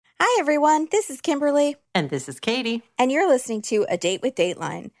everyone, this is Kimberly. And this is Katie. And you're listening to A Date with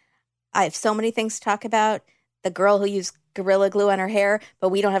Dateline. I have so many things to talk about. The girl who used Gorilla Glue on her hair, but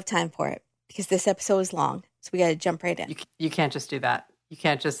we don't have time for it because this episode is long. So we got to jump right in. You can't just do that. You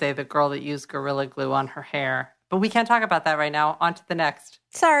can't just say the girl that used Gorilla Glue on her hair. But we can't talk about that right now. On to the next.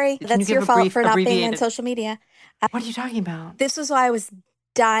 Sorry, that's your fault for not being on social media. What are you talking about? This was why I was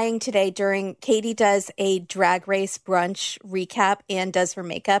dying today during Katie does a Drag Race brunch recap and does her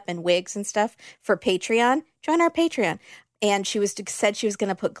makeup and wigs and stuff for Patreon. Join our Patreon. And she said she was going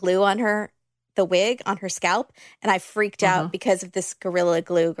to put glue on the wig on her scalp. And I freaked out because of this Gorilla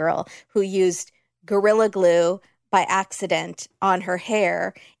Glue girl who used Gorilla Glue by accident on her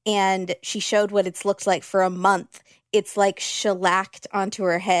hair. And she showed what it's looked like for a month. It's like shellacked onto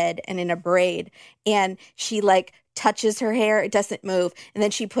her head and in a braid. And she touches her hair, it doesn't move. And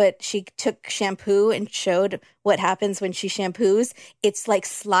then she took shampoo and showed what happens when she shampoos. It's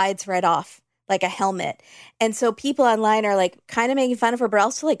slides right off like a helmet. And so people online are kind of making fun of her, but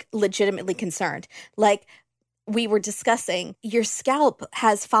also legitimately concerned. We were discussing, your scalp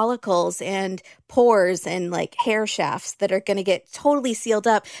has follicles and pores and hair shafts that are going to get totally sealed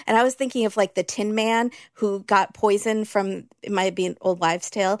up. And I was thinking of the Tin Man who got poisoned from, it might be an old wives'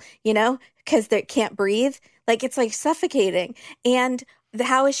 tale, because they can't breathe. It's suffocating. And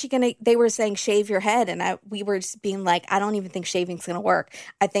how is she going to, they were saying shave your head. And we were just being I don't even think shaving's going to work.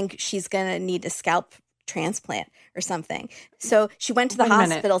 I think she's going to need a scalp transplant or something. So she went to the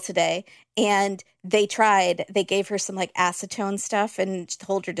hospital today and they gave her some acetone stuff and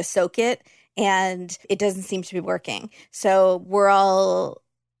told her to soak it. And it doesn't seem to be working. So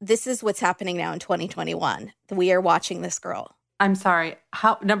this is what's happening now in 2021. We are watching this girl. I'm sorry.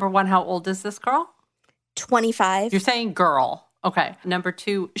 Number one, how old is this girl? 25. You're saying girl. Okay. Number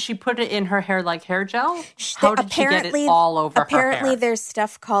two, she put it in her hair like hair gel? How did she get it all over her hair? Apparently there's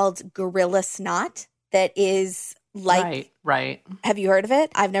stuff called Gorilla Snot that is Right. Have you heard of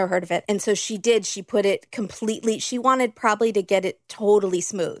it? I've never heard of it. And so she put it completely, she wanted probably to get it totally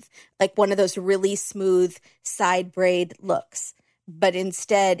smooth, like one of those really smooth side braid looks. But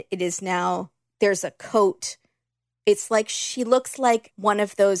instead it is now, there's a coat. It's she looks like one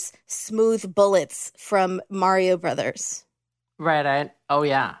of those smooth bullets from Mario Brothers. Right. Oh,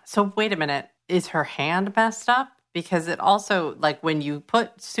 yeah. So wait a minute. Is her hand messed up? Because it also, when you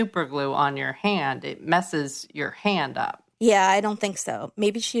put super glue on your hand, it messes your hand up. Yeah, I don't think so.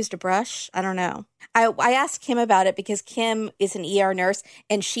 Maybe she used a brush. I don't know. I asked Kim about it because Kim is an ER nurse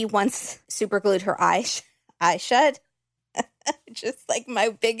and she once super glued her eye shut. Just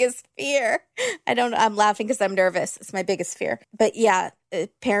my biggest fear. I'm laughing because I'm nervous. It's my biggest fear. But yeah,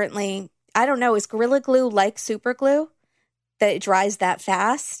 apparently, I don't know. Is Gorilla Glue like super glue? That it dries that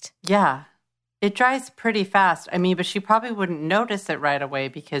fast? Yeah, it dries pretty fast. I mean, but she probably wouldn't notice it right away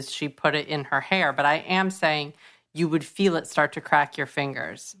because she put it in her hair. But I am saying you would feel it start to crack your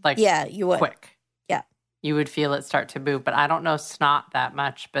fingers. Yeah, you would. Quick. Yeah. You would feel it start to move. But I don't know snot that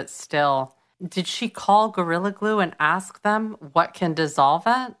much, but still. Did she call Gorilla Glue and ask them what can dissolve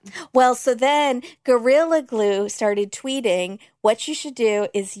it? Well, so then Gorilla Glue started tweeting, what you should do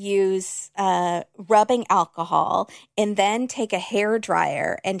is use rubbing alcohol and then take a hair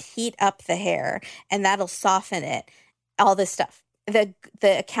dryer and heat up the hair, and that'll soften it. All this stuff. The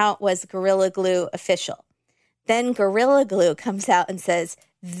account was Gorilla Glue Official. Then Gorilla Glue comes out and says,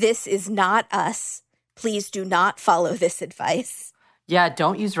 this is not us. Please do not follow this advice. Yeah,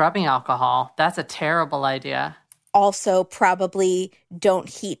 don't use rubbing alcohol. That's a terrible idea. Also, probably don't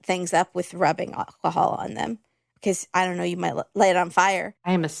heat things up with rubbing alcohol on them because, I don't know, you might light it on fire.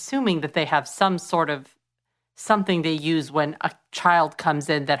 I am assuming that they have some sort of something they use when a child comes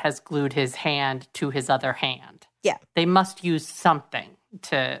in that has glued his hand to his other hand. Yeah. They must use something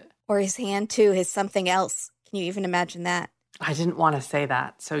to... Or his hand, too, his something else. Can you even imagine that? I didn't want to say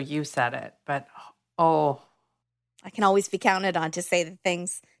that, so you said it. But, oh... I can always be counted on to say the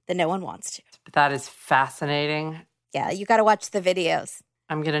things that no one wants to. But that is fascinating. Yeah, you got to watch the videos.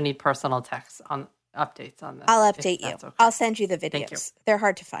 I'm going to need personal texts on updates on this. I'll update you. Okay. I'll send you the videos. Thank you. They're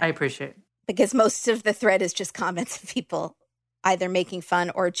hard to find. I appreciate it. Because most of the thread is just comments of people either making fun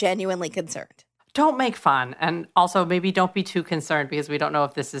or genuinely concerned. Don't make fun. And also maybe don't be too concerned because we don't know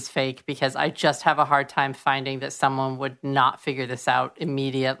if this is fake, because I just have a hard time finding that someone would not figure this out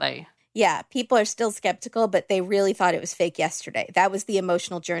immediately. Yeah, people are still skeptical, but they really thought it was fake yesterday. That was the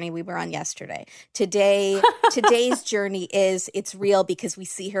emotional journey we were on yesterday. Today's journey is it's real because we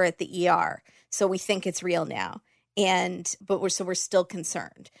see her at the ER. So we think it's real now. But we're still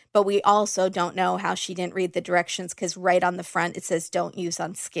concerned. But we also don't know how she didn't read the directions because right on the front it says don't use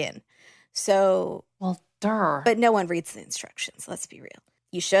on skin. So, well, duh. But no one reads the instructions. Let's be real.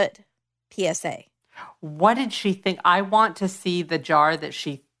 You should. PSA. What did she think? I want to see the jar that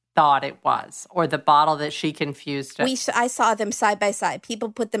she thought it was, or the bottle that she confused it. I saw them side by side. People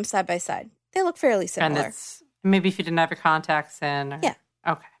put them side by side. They look fairly similar. And it's maybe if you didn't have your contacts in. Or, yeah.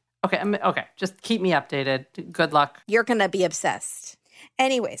 Okay. Just keep me updated. Good luck. You're going to be obsessed.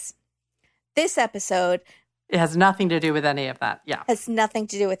 Anyways, this episode... It has nothing to do with any of that. Yeah. Has nothing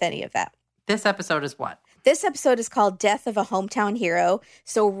to do with any of that. This episode is what? This episode is called Death of a Hometown Hero.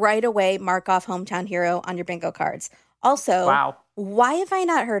 So right away, mark off Hometown Hero on your bingo cards. Also, wow. Why have I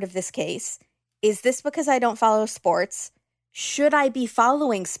not heard of this case? Is this because I don't follow sports? Should I be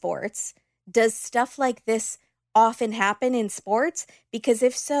following sports? Does stuff like this often happen in sports? Because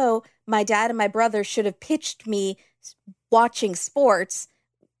if so, my dad and my brother should have pitched me watching sports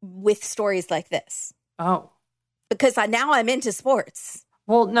with stories like this. Oh. Because now I'm into sports.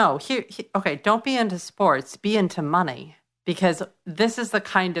 Well, no. Okay, don't be into sports. Be into money. Because this is the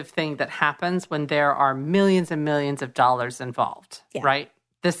kind of thing that happens when there are millions and millions of dollars involved, right?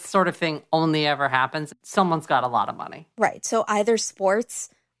 This sort of thing only ever happens. Someone's got a lot of money. Right. So either sports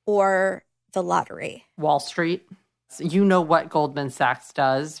or the lottery. Wall Street. So you know what Goldman Sachs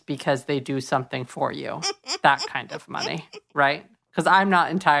does because they do something for you. That kind of money, right? Because I'm not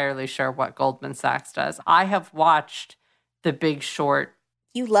entirely sure what Goldman Sachs does. I have watched The Big Short.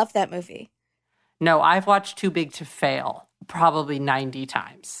 You love that movie. No, I've watched Too Big to Fail probably 90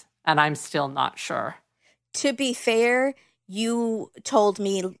 times, and I'm still not sure. To be fair, you told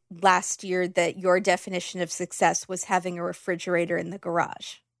me last year that your definition of success was having a refrigerator in the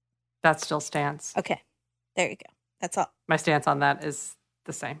garage. That still stands. Okay, there you go. That's all. My stance on that is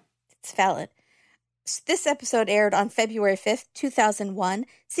the same. It's valid. This episode aired on February 5th, 2001,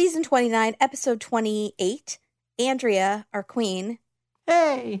 season 29, episode 28. Andrea, our queen.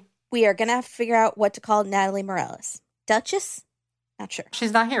 Hey! We are going to have to figure out what to call Natalie Morales. Duchess? Not sure.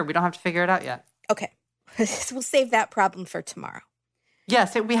 She's not here. We don't have to figure it out yet. Okay. We'll save that problem for tomorrow.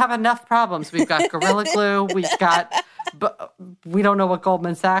 Yes, we have enough problems. We've got Gorilla Glue. We've got... we don't know what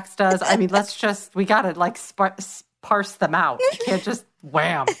Goldman Sachs does. I mean, we got to parse them out. You can't just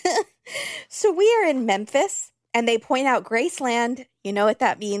wham. So we are in Memphis, and they point out Graceland. You know what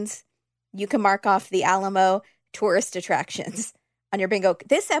that means. You can mark off the Alamo tourist attractions on your bingo.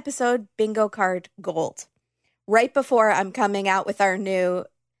 This episode, bingo card gold. Right before I'm coming out with our new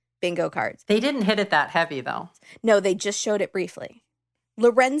bingo cards. They didn't hit it that heavy, though. No, they just showed it briefly.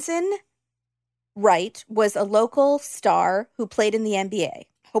 Lorenzen Wright was a local star who played in the NBA.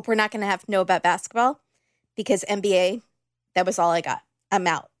 Hope we're not going to have to know about basketball because NBA, that was all I got. I'm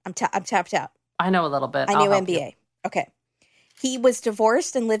out. I'm tapped out. I know a little bit. I knew NBA. Okay. He was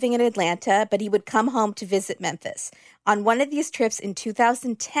divorced and living in Atlanta, but he would come home to visit Memphis. On one of these trips in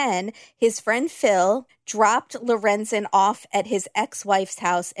 2010, his friend Phil dropped Lorenzen off at his ex-wife's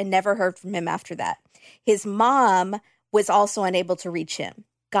house and never heard from him after that. His mom was also unable to reach him.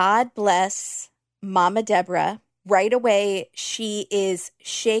 God bless Mama Deborah. Right away, she is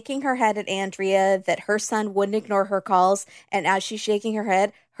shaking her head at Andrea that her son wouldn't ignore her calls. And as she's shaking her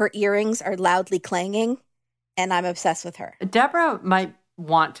head, her earrings are loudly clanging. And I'm obsessed with her. Deborah might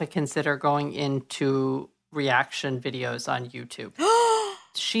want to consider going into reaction videos on YouTube.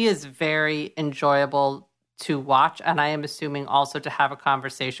 She is very enjoyable to watch, and I am assuming also to have a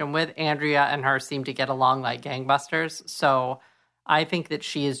conversation with. Andrea and her seem to get along like gangbusters, so I think that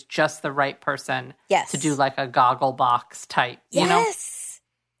she is just the right person to do like a goggle box type. Yes,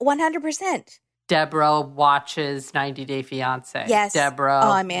 100%. Deborah watches 90 Day Fiancé. Yes.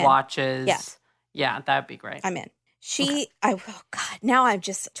 Deborah watches... Yeah. Yeah, that'd be great. I'm in. Oh God, now I'm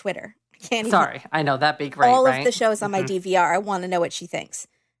just Twitter. I can't even. Sorry, I know, that'd be great, all right? of the shows on my DVR, I want to know what she thinks.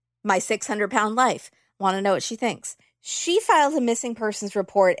 My 600-pound life, want to know what she thinks. She filed a missing persons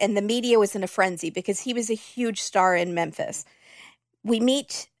report, and the media was in a frenzy because he was a huge star in Memphis. We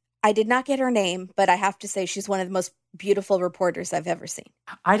meet, I did not get her name, but I have to say she's one of the most beautiful reporters I've ever seen.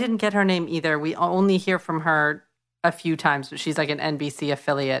 I didn't get her name either. We only hear from her a few times, but she's like an NBC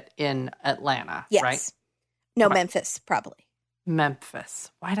affiliate in Atlanta, right? No, Memphis, probably. Memphis.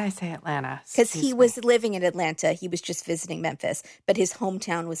 Why did I say Atlanta? Because he was living in Atlanta. He was just visiting Memphis, but his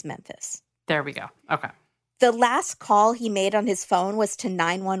hometown was Memphis. There we go. Okay. The last call he made on his phone was to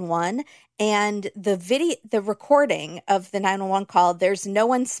 911, and the recording of the 911 call, there's no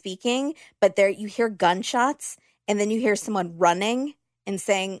one speaking, but there you hear gunshots, and then you hear someone running and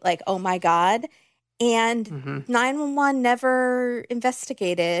saying like, "Oh my God." And 911 never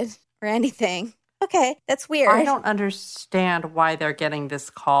investigated or anything. Okay, that's weird. I don't understand why they're getting this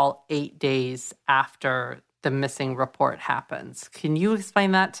call 8 days after the missing report happens. Can you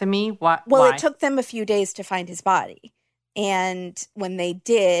explain that to me? Why? Well, it took them a few days to find his body. And when they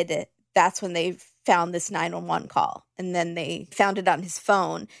did, that's when they found this 911 call. And then they found it on his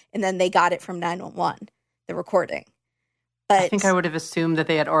phone. And then they got it from 911, the recording. But I think I would have assumed that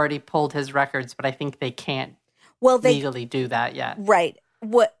they had already pulled his records, but I think they can't legally do that yet. Right.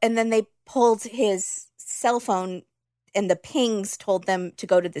 And then they pulled his cell phone, and the pings told them to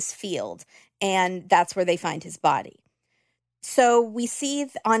go to this field. And that's where they find his body. So we see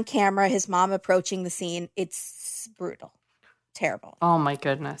on camera his mom approaching the scene. It's brutal. Terrible. Oh, my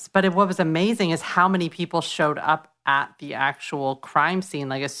goodness. But what was amazing is how many people showed up at the actual crime scene.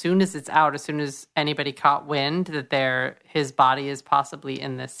 Like, as soon as it's out, as soon as anybody caught wind that his body is possibly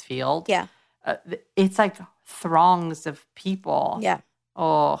in this field. Yeah. It's like throngs of people. Yeah.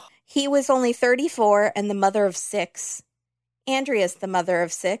 Oh. He was only 34 and the mother of 6. Andrea's the mother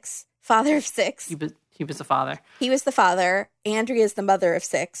of 6. Father of 6. He was the father. He was the father. Andrea's the mother of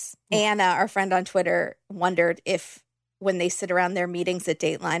 6. Anna, our friend on Twitter, wondered if when they sit around their meetings at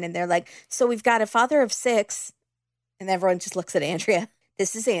Dateline and they're like, so we've got a father of 6. And everyone just looks at Andrea.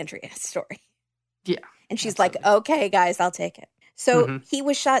 This is Andrea's story. Yeah. And she's like, okay, guys, I'll take it. So he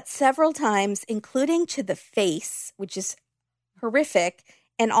was shot several times, including to the face, which is horrific,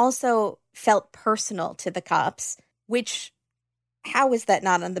 and also felt personal to the cops, which, how is that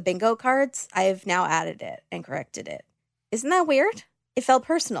not on the bingo cards? I have now added it and corrected it. Isn't that weird? It felt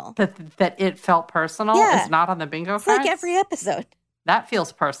personal. That it felt personal is not on the bingo cards? It's like every episode. That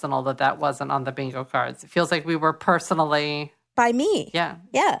feels personal that wasn't on the bingo cards. It feels like we were personally... By me. Yeah.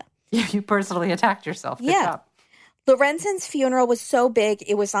 Yeah. You personally attacked yourself. Good job. Lorenzen's funeral was so big,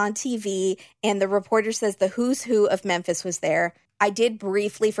 it was on TV, and the reporter says the who's who of Memphis was there. I did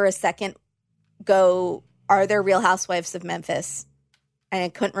briefly for a second go, are there Real Housewives of Memphis? And I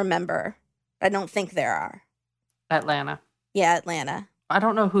couldn't remember. I don't think there are. Atlanta. Yeah, Atlanta. I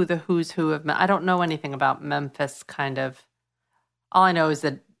don't know who the who's who of... I don't know anything about Memphis, kind of. All I know is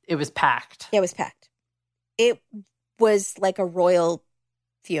that it was packed. Yeah, it was packed. It was like a royal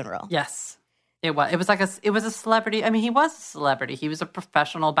funeral. Yes. It was. It was a celebrity. I mean, he was a celebrity. He was a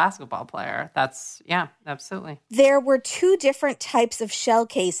professional basketball player. Yeah, absolutely. There were 2 different types of shell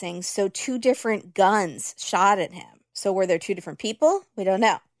casings, so 2 different guns shot at him. So were there 2 different people? We don't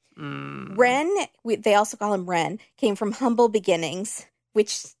know. Ren, they also call him Ren, came from humble beginnings,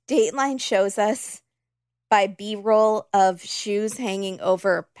 which Dateline shows us by B-roll of shoes hanging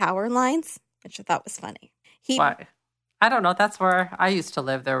over power lines, which I thought was funny. Why? I don't know. That's where I used to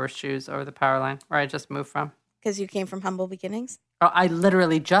live. There were shoes over the power line where I just moved from. Because you came from humble beginnings? Oh, I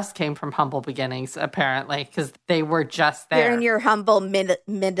literally just came from humble beginnings, apparently, because they were just there. You're in your humble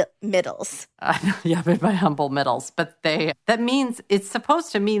middles. Yeah, in my humble middles. But that means, it's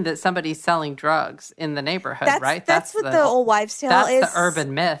supposed to mean that somebody's selling drugs in the neighborhood, right? That's what the old wives' tale is. That's the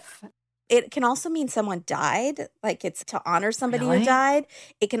urban myth. It can also mean someone died, like it's to honor somebody Really? who died.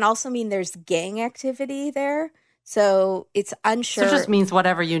 It can also mean there's gang activity there. So it's unsure. So it just means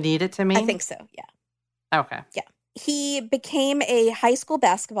whatever you need it to mean? I think so, yeah. Okay. Yeah. He became a high school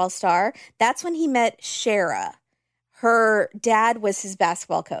basketball star. That's when he met Shara. Her dad was his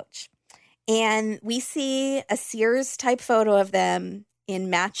basketball coach. And we see a Sears-type photo of them in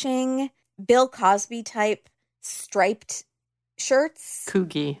matching Bill Cosby-type striped shirts.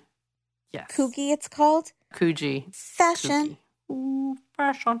 Coogie. Yes. Coogie, it's called. Coogie. Fashion. Coogie. Ooh,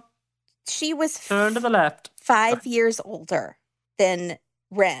 fashion. She was Turn to the left. 5 years older than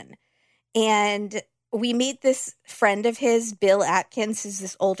Ren. And we meet this friend of his, Bill Atkins, who's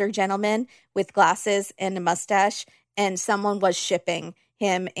this older gentleman with glasses and a mustache. And someone was shipping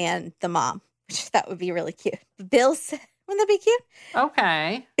him and the mom, which that would be really cute. Bill said, wouldn't that be cute?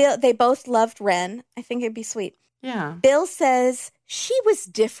 Okay. Bill, they both loved Ren. I think it'd be sweet. Yeah. Bill says she was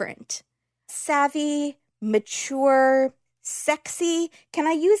different. Savvy, mature, sexy. Can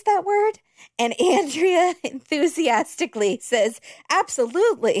I use that word? And Andrea enthusiastically says,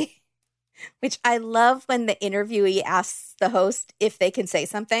 absolutely. Which I love when the interviewee asks the host if they can say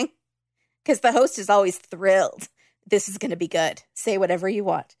something. Because the host is always thrilled. This is going to be good. Say whatever you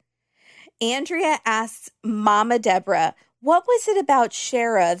want. Andrea asks Mama Deborah, what was it about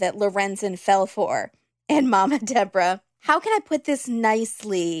Shara that Lorenzen fell for? And Mama Deborah, how can I put this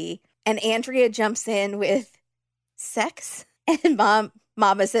nicely? And Andrea jumps in with sex. And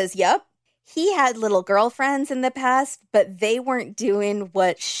Mama says, yup. He had little girlfriends in the past, but they weren't doing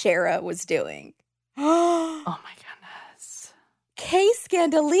what Shara was doing. Oh my goodness. Case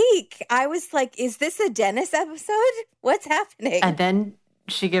Scandalique. I was like, is this a Dennis episode? What's happening? And then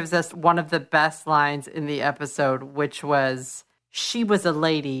she gives us one of the best lines in the episode, which was, she was a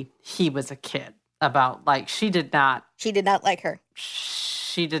lady, he was a kid. About, like, she did not like her.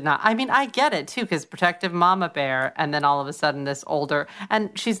 She did not. I mean, I get it too, because protective mama bear, and then all of a sudden this older, and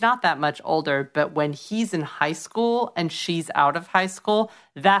she's not that much older, but when he's in high school and she's out of high school,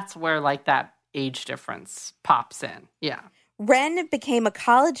 that's where like that age difference pops in. Yeah. Ren became a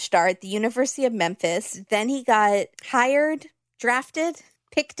college star at the University of Memphis. Then he got hired, drafted,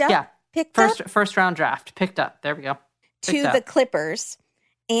 picked up, first round draft, picked up. There we go. To the Clippers.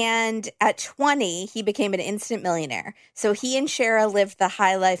 And at 20, he became an instant millionaire. So he and Shara lived the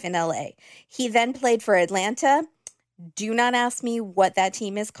high life in LA. He then played for Atlanta. Do not ask me what that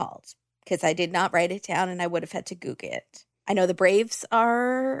team is called, because I did not write it down and I would have had to Google it. I know the Braves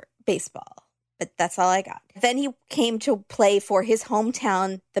are baseball, but that's all I got. Then he came to play for his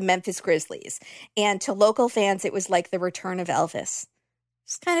hometown, the Memphis Grizzlies. And to local fans, it was like the return of Elvis.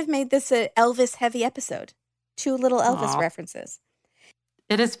 Just kind of made this an Elvis-heavy episode. 2 little Elvis references.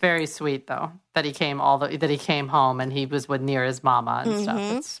 It is very sweet, though, that he came home and he was near his mama and stuff.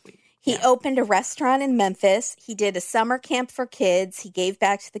 It's sweet. He opened a restaurant in Memphis. He did a summer camp for kids. He gave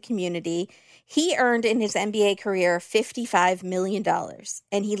back to the community. He earned in his NBA career $55 million,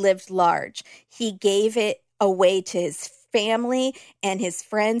 and he lived large. He gave it away to his family and his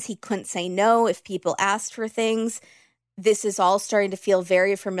friends. He couldn't say no if people asked for things. This is all starting to feel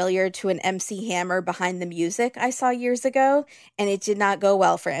very familiar to an MC Hammer Behind the Music I saw years ago, and it did not go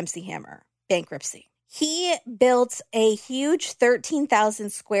well for MC Hammer. Bankruptcy. He built a huge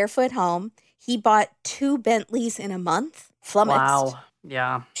 13,000 square foot home. He bought 2 Bentleys in a month. Flummoxed. Wow.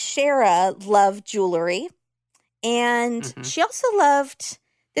 Yeah. Shara loved jewelry, and she also loved,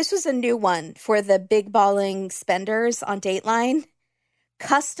 this was a new one for the big balling spenders on Dateline,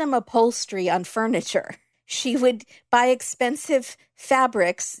 custom upholstery on furniture. She would buy expensive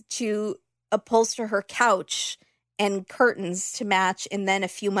fabrics to upholster her couch and curtains to match, and then a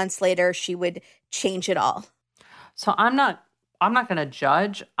few months later, she would change it all. So I'm not going to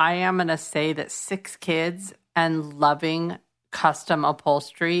judge. I am going to say that 6 kids and loving custom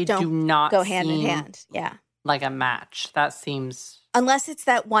upholstery do not go hand in hand. Yeah, like a match. That seems, unless it's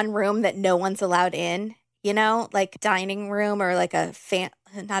that one room that no one's allowed in. You know, like dining room or like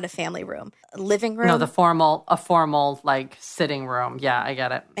not a family room, a living room. No, a formal like sitting room. Yeah, I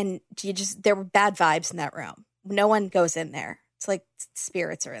get it. And there were bad vibes in that room. No one goes in there. It's like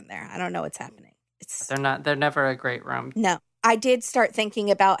spirits are in there. I don't know what's happening. They're never a great room. No. I did start thinking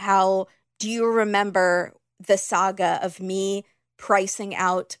about do you remember the saga of me pricing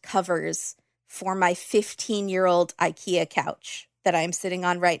out covers for my 15-year-old IKEA couch that I'm sitting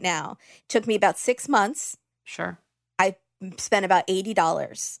on right now? It took me about 6 months. Sure. I spent about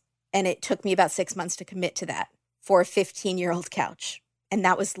 $80, and it took me about 6 months to commit to that for a 15-year-old couch. And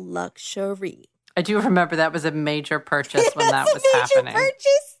that was luxury. I do remember that was a major purchase when that was happening.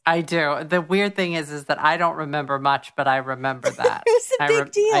 Purchase? I do. The weird thing is that I don't remember much, but I remember that. It was a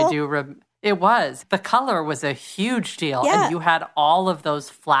big deal. I do. It was. The color was a huge deal. Yeah. And you had all of those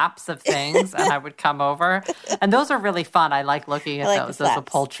flaps of things, and I would come over. And those are really fun. I like looking at those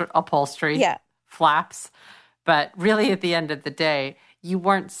upholstery flaps. But really, at the end of the day, you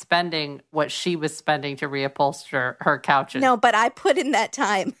weren't spending what she was spending to reupholster her couches. No, but I put in that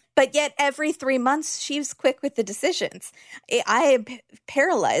time. But yet every 3 months, she was quick with the decisions. I am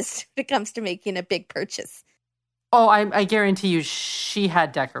paralyzed when it comes to making a big purchase. Oh, I guarantee you she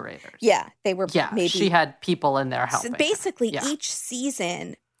had decorators. Yeah, they were maybe. She had people in there helping. So basically, each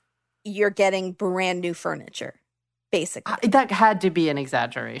season, you're getting brand new furniture, basically. That had to be an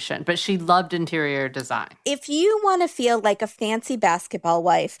exaggeration, but she loved interior design. If you want to feel like a fancy basketball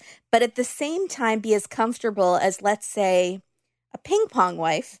wife, but at the same time be as comfortable as, let's say, a ping pong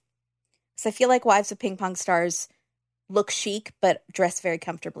wife, because I feel like wives of ping pong stars look chic, but dress very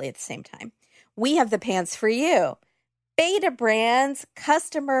comfortably at the same time. We have the pants for you. Beta Brand's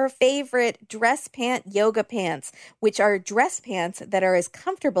customer favorite dress pant yoga pants, which are dress pants that are as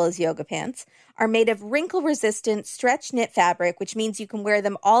comfortable as yoga pants, are made of wrinkle-resistant stretch knit fabric, which means you can wear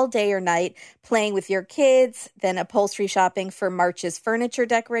them all day or night, playing with your kids, then upholstery shopping for March's furniture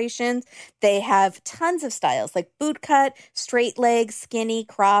decorations. They have tons of styles like boot cut, straight leg, skinny,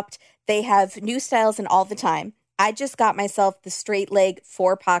 cropped. They have new styles in all the time. I just got myself the straight leg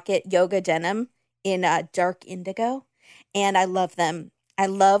 4-pocket yoga denim in dark indigo, and I love them. I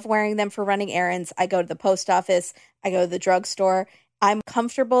love wearing them for running errands. I go to the post office. I go to the drugstore. I'm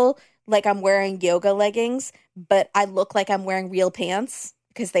comfortable like I'm wearing yoga leggings, but I look like I'm wearing real pants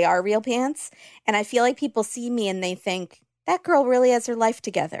because they are real pants. And I feel like people see me and they think, that girl really has her life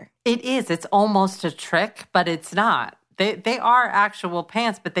together. It is. It's almost a trick, but it's not. They are actual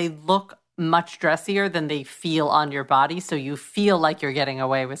pants, but they look much dressier than they feel on your body. So you feel like you're getting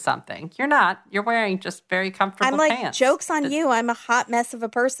away with something. You're not. You're wearing just very comfortable I'm like, pants. joke's on you. I'm a hot mess of a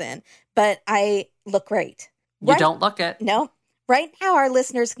person, but I look great. You don't look it. No. Right now, our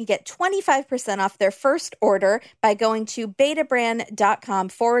listeners can get 25% off their first order by going to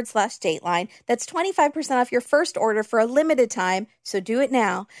betabrand.com/Dateline. That's 25% off your first order for a limited time. So do it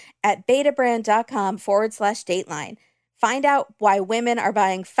now at betabrand.com/Dateline. Find out why women are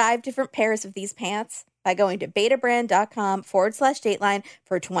buying 5 different pairs of these pants by going to betabrand.com/Dateline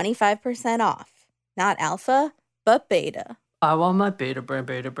for 25% off. Not alpha, but beta. I want my beta brand,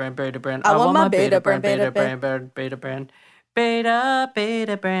 beta brand, beta brand. I want my beta brand, beta brand. Beta brand.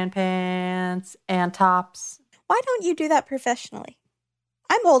 Beta brand pants and tops. Why don't you do that professionally?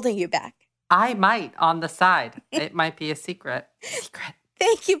 I'm holding you back. I might on the side. It might be a secret.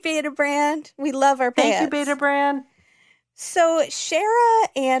 Thank you, Beta Brand. We love our pants. Thank you, Beta Brand. So Shara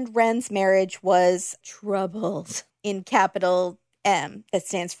and Ren's marriage was troubled in capital M, that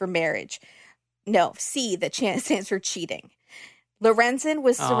stands for marriage. No, C, that stands for cheating. Lorenzen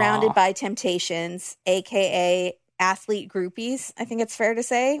was surrounded by temptations, a.k.a. athlete groupies, I think it's fair to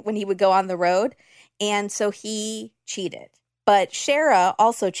say, when he would go on the road. And so he cheated. But Shara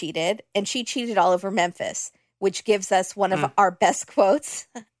also cheated, and she cheated all over Memphis, which gives us one of our best quotes,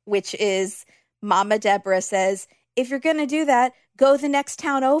 which is Mama Deborah says, "If you're going to do that, go the next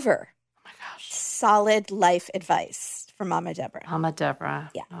town over." Oh my gosh. Solid life advice from Mama Deborah. Mama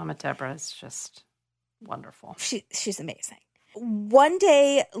Deborah. Yeah. Mama Deborah is just wonderful. She's amazing. One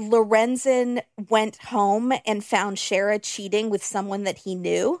day, Lorenzen went home and found Shara cheating with someone that he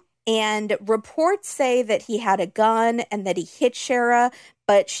knew. And reports say that he had a gun and that he hit Shara,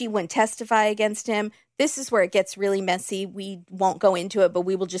 but she wouldn't testify against him. This is where it gets really messy. We won't go into it, but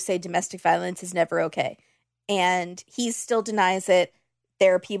we will just say domestic violence is never okay. And he still denies it.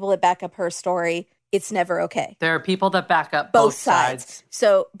 There are people that back up her story. It's never okay. There are people that back up both sides.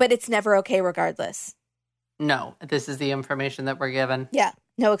 So, but it's never okay regardless. No, this is the information that we're given. Yeah,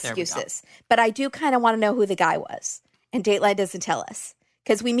 no excuses. But I do kind of want to know who the guy was. And Dateline doesn't tell us.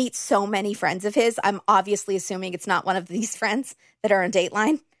 Because we meet so many friends of his. I'm obviously assuming it's not one of these friends that are on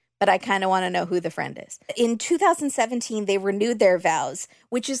Dateline. But I kind of want to know who the friend is. In 2017, they renewed their vows,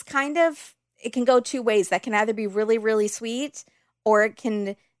 which is kind of, it can go two ways. That can either be really, really sweet, or it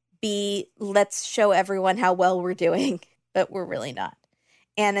can be, let's show everyone how well we're doing, but we're really not.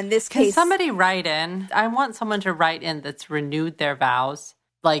 And in this case, can somebody write in? I want someone to write in that's renewed their vows,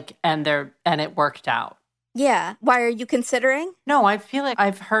 and it worked out. Yeah. Why are you considering? No, I feel like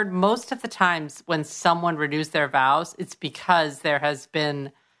I've heard most of the times when someone renews their vows, it's because there has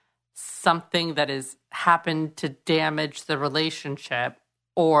been something that has happened to damage the relationship,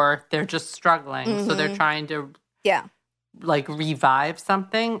 or they're just struggling. Mm-hmm. So they're trying to revive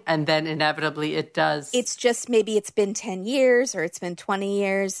something, and then inevitably it does. It's just maybe it's been 10 years or it's been 20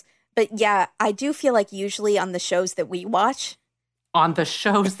 years. But yeah, I do feel like usually on the shows that we watch, it's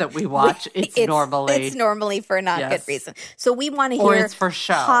normally for a not good reason. So we want to hear, or it's for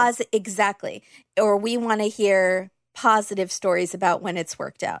show. Exactly. Or we want to hear positive stories about when it's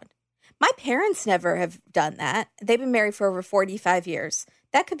worked out. My parents never have done that. They've been married for over 45 years.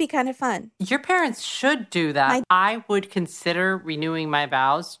 That could be kind of fun. Your parents should do that. I would consider renewing my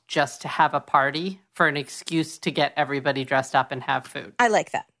vows just to have a party for an excuse to get everybody dressed up and have food. I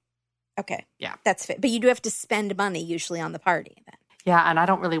like that. Okay. Yeah. That's fit. But you do have to spend money usually on the party then. Yeah, and I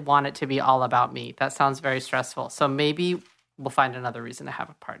don't really want it to be all about me. That sounds very stressful. So maybe we'll find another reason to have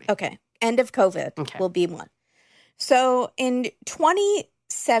a party. Okay. End of COVID will be one. So in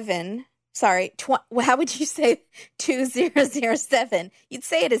 2007... Sorry, how would you say 2007? You'd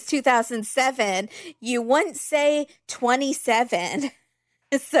say it as 2007. You wouldn't say 27.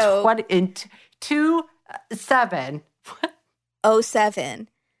 So 27. 07.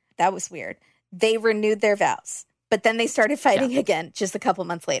 That was weird. They renewed their vows, but then they started fighting again just a couple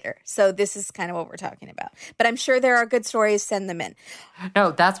months later. So this is kind of what we're talking about. But I'm sure there are good stories. Send them in.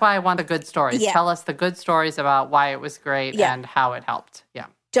 No, that's why I want the good stories. Yeah. Tell us the good stories about why it was great and how it helped. Yeah.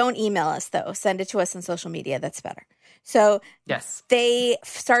 Don't email us, though. Send it to us on social media. That's better. So yes, they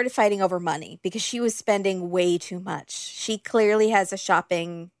started fighting over money because she was spending way too much. She clearly has a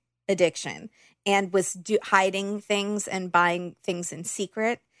shopping addiction and was hiding things and buying things in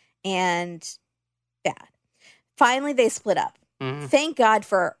secret and bad. Finally, they split up. Mm-hmm. Thank God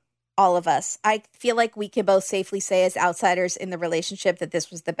for all of us. I feel like we can both safely say as outsiders in the relationship that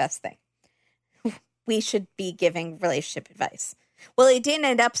this was the best thing. We should be giving relationship advice. Well, it didn't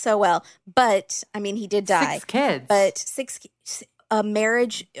end up so well, but, I mean, he did die. 6 kids. But a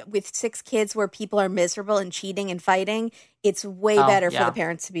marriage with 6 kids where people are miserable and cheating and fighting, it's way better for the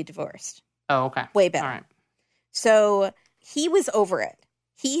parents to be divorced. Oh, okay. Way better. All right. So he was over it.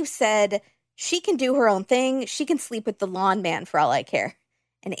 He said, she can do her own thing. She can sleep with the lawn man for all I care.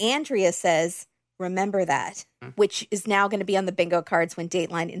 And Andrea says, remember that, which is now going to be on the bingo cards when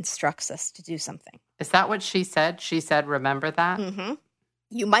Dateline instructs us to do something. Is that what she said? She said, remember that? Mm-hmm.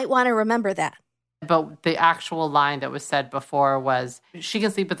 You might want to remember that. But the actual line that was said before was, she can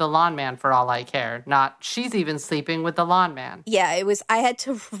sleep with the lawn man for all I care. Not, she's even sleeping with the lawn man. Yeah, it was, I had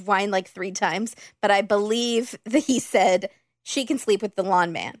to rewind like 3 times, but I believe that he said, she can sleep with the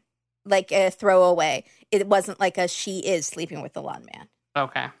lawn man. Like a throwaway. It wasn't like a, she is sleeping with the lawn man.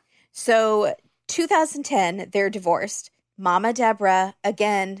 Okay. So 2010, they're divorced. Mama Deborah,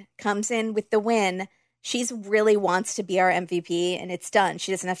 again, comes in with the win. She's really wants to be our MVP, and it's done.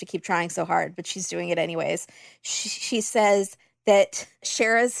 She doesn't have to keep trying so hard, but she's doing it anyways. She says that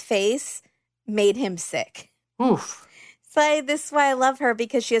Shara's face made him sick. Oof. So this is why I love her,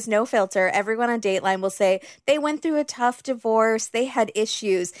 because she has no filter. Everyone on Dateline will say they went through a tough divorce, they had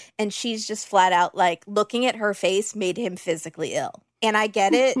issues, and she's just flat out like, looking at her face made him physically ill. And I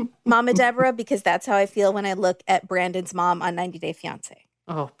get it, Mama Deborah, because that's how I feel when I look at Brandon's mom on 90 Day Fiancé.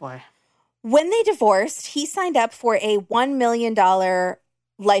 Oh, boy. When they divorced, he signed up for a $1 million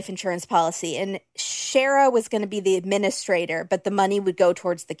life insurance policy, and Shara was going to be the administrator, but the money would go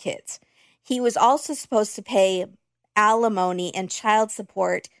towards the kids. He was also supposed to pay alimony and child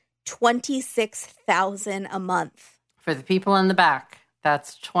support $26,000 a month. For the people in the back,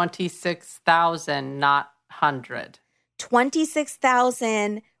 that's 26,000, not 100.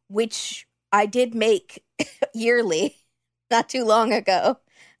 26,000, which I did make yearly not too long ago.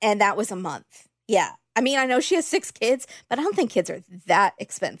 And that was a month. Yeah. I mean, I know she has 6 kids, but I don't think kids are that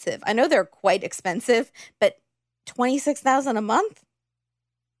expensive. I know they're quite expensive, but 26,000 a month?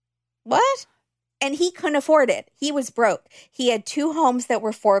 What? And he couldn't afford it. He was broke. He had 2 homes that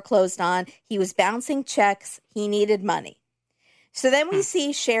were foreclosed on. He was bouncing checks. He needed money. So then we see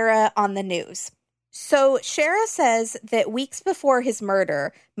Shara on the news. So Shara says that weeks before his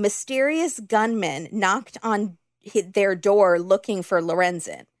murder, mysterious gunmen knocked on their door looking for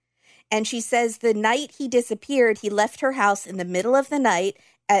Lorenzen. And she says the night he disappeared, he left her house in the middle of the night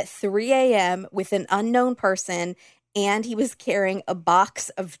at 3 a.m. with an unknown person, and he was carrying a box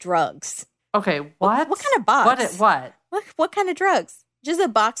of drugs. Okay, what? What kind of box? What? What kind of drugs? Just a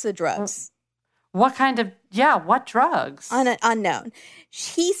box of drugs. What kind of, what drugs? Unknown.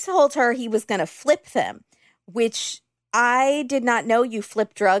 He told her he was going to flip them, which I did not know you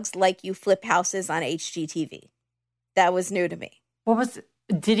flip drugs like you flip houses on HGTV. That was new to me.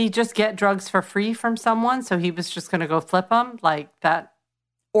 Did he just get drugs for free from someone? So he was just going to go flip them like that?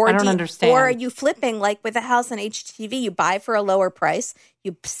 Or I don't understand. Or are you flipping like with a house on HGTV? You buy for a lower price,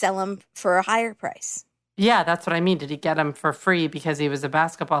 you sell them for a higher price. Yeah, that's what I mean. Did he get them for free because he was a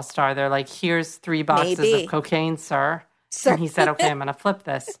basketball star? They're like, here's 3 boxes of cocaine, sir. And he said, okay, I'm going to flip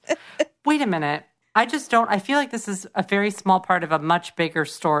this. Wait a minute. I feel like this is a very small part of a much bigger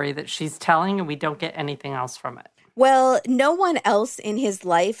story that she's telling, and we don't get anything else from it. Well, no one else in his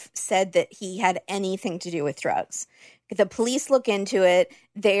life said that he had anything to do with drugs. The police look into it.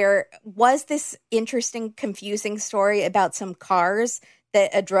 There was this interesting, confusing story about some cars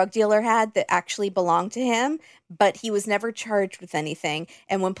that a drug dealer had that actually belonged to him, but he was never charged with anything.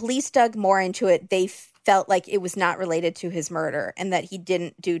 And when police dug more into it, they felt like it was not related to his murder and that he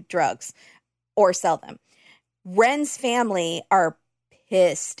didn't do drugs or sell them. Ren's family are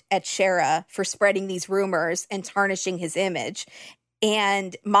pissed at Shara for spreading these rumors and tarnishing his image.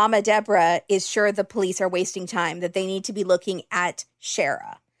 And Mama Deborah is sure the police are wasting time, that they need to be looking at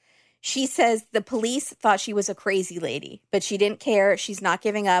Shara. She says the police thought she was a crazy lady, but she didn't care. She's not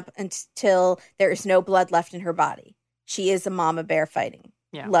giving up until there is no blood left in her body. She is a mama bear fighting.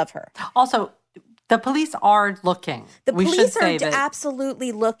 Yeah. Love her. Also, the police are looking. The police are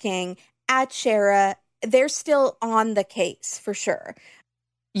absolutely looking at Shara. They're still on the case for sure.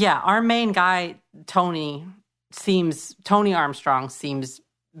 Yeah, our main guy, Tony Armstrong seems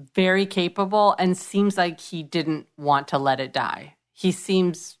very capable and seems like he didn't want to let it die. He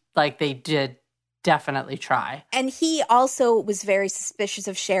seems like they did definitely try. And he also was very suspicious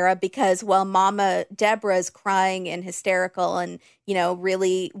of Shara because while Mama Deborah's crying and hysterical and,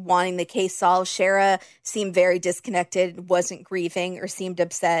 really wanting the case solved, Shara seemed very disconnected, wasn't grieving or seemed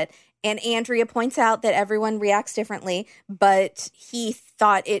upset. And Andrea points out that everyone reacts differently, but he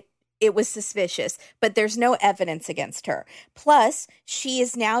thought it was suspicious, but there's no evidence against her. Plus, she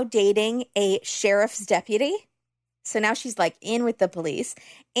is now dating a sheriff's deputy. So now she's like in with the police,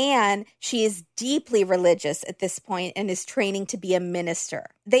 and she is deeply religious at this point and is training to be a minister.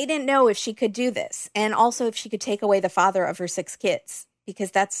 They didn't know if she could do this, and also if she could take away the father of her 6 kids,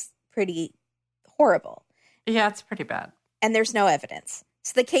 because that's pretty horrible. Yeah, it's pretty bad. And there's no evidence.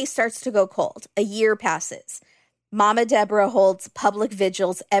 So the case starts to go cold. A year passes. Mama Deborah holds public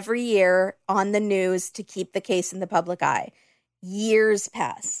vigils every year on the news to keep the case in the public eye. Years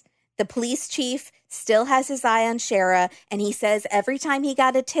pass. The police chief still has his eye on Shara, and he says every time he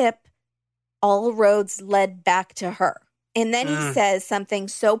got a tip, all roads led back to her. And then he says something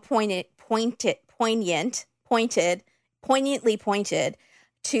so poignantly pointed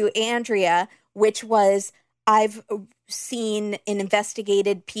to Andrea, which was, I've seen and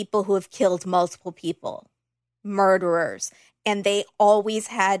investigated people who have killed multiple people, murderers, and they always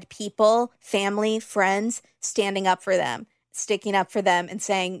had people, family, friends, standing up for them, sticking up for them and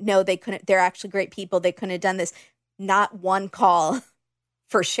saying, no, they couldn't, they're actually great people. They couldn't have done this. Not one call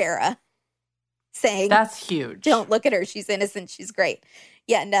for Shara saying, that's huge. Don't look at her. She's innocent. She's great.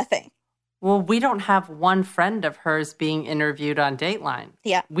 Yeah, nothing. Well, we don't have one friend of hers being interviewed on Dateline.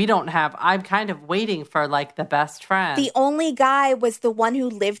 Yeah. We don't have, I'm kind of waiting for like the best friend. The only guy was the one who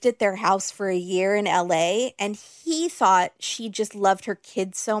lived at their house for a year in LA, and he thought she just loved her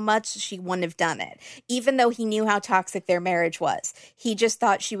kids so much she wouldn't have done it. Even though he knew how toxic their marriage was. He just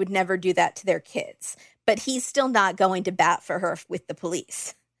thought she would never do that to their kids. But he's still not going to bat for her with the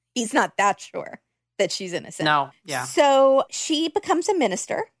police. He's not that sure that she's innocent. No, yeah. So she becomes a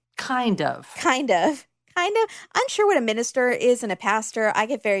minister. Kind of. Unsure what a minister is and a pastor. I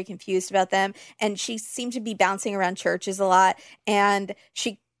get very confused about them. And she seemed to be bouncing around churches a lot. And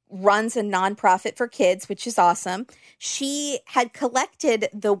she runs a nonprofit for kids, which is awesome. She had collected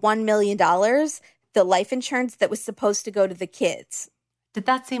the $1 million, the life insurance that was supposed to go to the kids. Did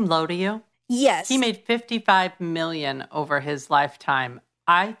that seem low to you? Yes. He made $55 million over his lifetime.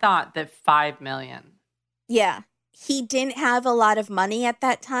 I thought that $5 million. Yeah. He didn't have a lot of money at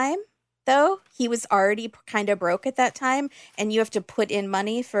that time, though. He was already kind of broke at that time, and you have to put in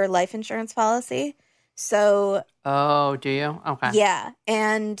money for a life insurance policy. So... Oh, do you? Okay. Yeah,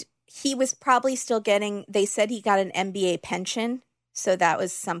 and he was probably still getting... They said he got an MBA pension, so that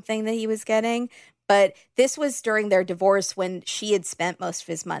was something that he was getting. But this was during their divorce when she had spent most of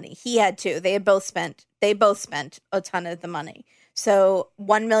his money. He had too. They both spent a ton of the money. So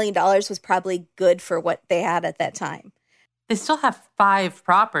 $1 million was probably good for what they had at that time. They still have 5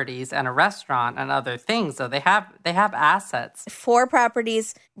 properties and a restaurant and other things, so they have assets. 4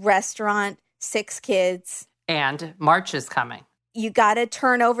 properties, restaurant, 6 kids. And March is coming. You got to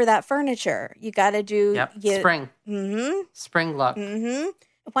turn over that furniture. You got to do... Spring. Mm-hmm. Spring look. Mm-hmm.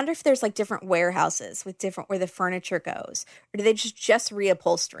 I wonder if there's like different warehouses with different where the furniture goes. Or do they just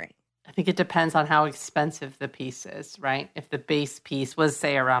reupholstering? I think it depends on how expensive the piece is, right? If the base piece was,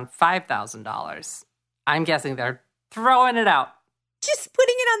 say, around $5,000, I'm guessing they're throwing it out. Just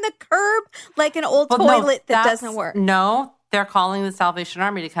putting it on the curb like an old toilet that doesn't work. No, they're calling the Salvation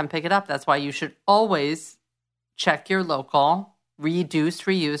Army to come pick it up. That's why you should always check your local reduce,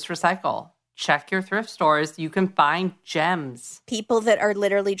 reuse, recycle. Check your thrift stores. You can find gems. People that are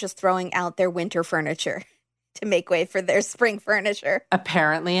literally just throwing out their winter furniture to make way for their spring furniture.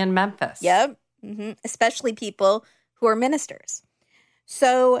 Apparently in Memphis. Yep. Mm-hmm. Especially people who are ministers.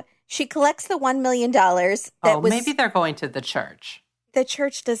 So she collects the $1 million. Maybe they're going to the church. The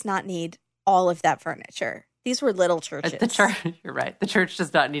church does not need all of that furniture. These were little churches. The church, you're right. The church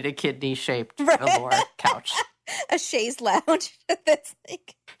does not need a kidney-shaped velour couch. A chaise lounge that's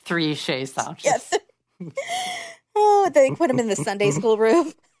like 3 chaise lounges. Yes. Oh, they put them in the Sunday school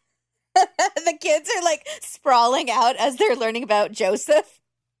room. The kids are like sprawling out as they're learning about Joseph.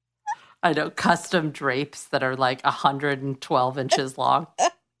 I know, custom drapes that are like 112 inches long.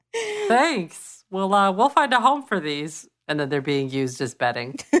 Thanks. We'll find a home for these. And then they're being used as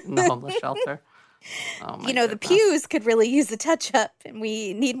bedding in the homeless shelter. Oh my goodness. The pews could really use a touch-up, and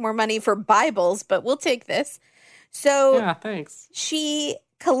we need more money for Bibles, but we'll take this. So yeah, thanks. She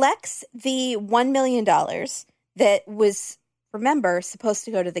collects the $1 million that was, remember, supposed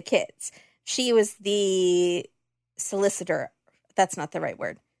to go to the kids. She was the solicitor. That's not the right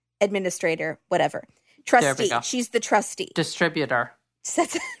word. Administrator, whatever. Trustee. She's the trustee. Distributor.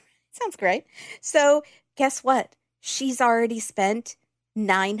 Sounds great. So guess what? She's already spent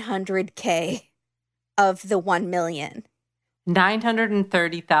 $900K of the $1 million.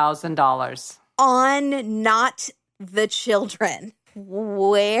 $930,000. On not the children.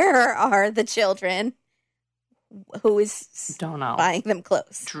 Where are the children? Who is Don't know. Buying them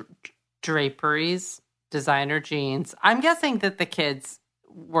clothes? Draperies, designer jeans. I'm guessing that the kids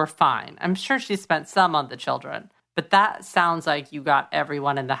were fine. I'm sure she spent some on the children. But that sounds like you got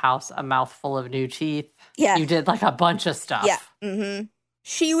everyone in the house a mouthful of new teeth. Yeah. You did like a bunch of stuff. Yeah. Mm-hmm.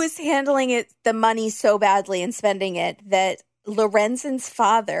 She was handling the money so badly and spending it that Lorenzen's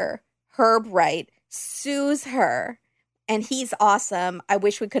father Herb Wright, sues her. And he's awesome. I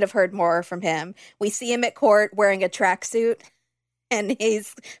wish we could have heard more from him. We see him at court wearing a tracksuit and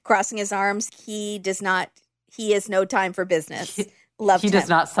he's crossing his arms. He has no time for business. Loved him. He does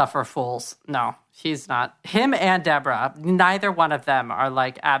not suffer fools. No, he's not. Him and Deborah, neither one of them are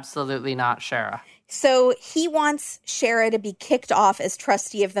like absolutely not Shara. So he wants Shara to be kicked off as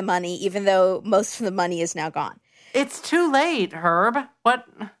trustee of the money, even though most of the money is now gone. It's too late, Herb. What?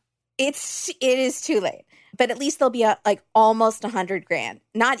 It is too late. But at least there'll be like almost $100,000.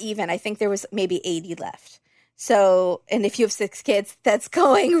 Not even. I think there was maybe 80 left. So, and if you have 6 kids, that's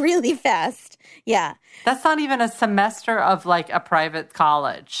going really fast. Yeah. That's not even a semester of like a private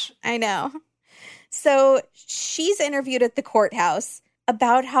college. I know. So she's interviewed at the courthouse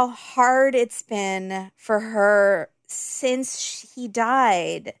about how hard it's been for her since he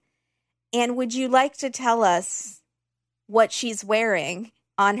died. And would you like to tell us what she's wearing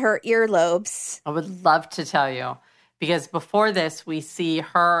on her earlobes? I would love to tell you. Because before this, we see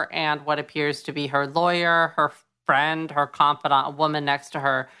her and what appears to be her lawyer, her friend, her confidant, a woman next to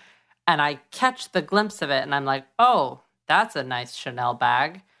her. And I catch the glimpse of it and I'm like, oh, that's a nice Chanel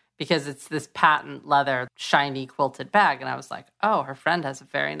bag. Because it's this patent leather, shiny quilted bag. And I was like, oh, her friend has a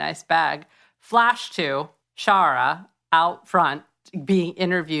very nice bag. Flash to Shara out front being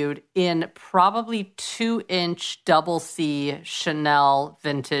interviewed in probably 2-inch double C Chanel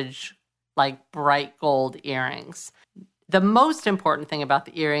vintage, like bright gold earrings. The most important thing about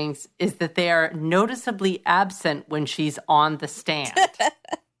the earrings is that they are noticeably absent when she's on the stand.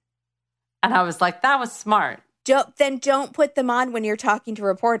 And I was like, that was smart. Don't put them on when you're talking to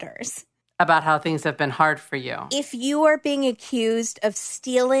reporters. About how things have been hard for you. If you are being accused of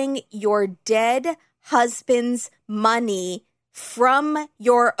stealing your dead husband's money from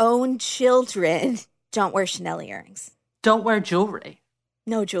your own children, don't wear Chanel earrings. Don't wear jewelry.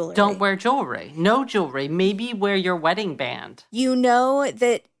 No jewelry. Don't wear jewelry. No jewelry. Maybe wear your wedding band. You know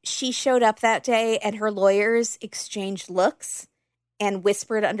that she showed up that day and her lawyers exchanged looks and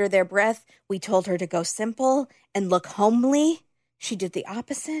whispered under their breath, we told her to go simple and look homely. She did the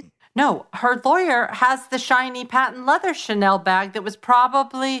opposite. No, her lawyer has the shiny patent leather Chanel bag that was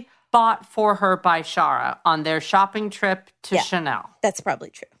probably bought for her by Shara on their shopping trip to Chanel. That's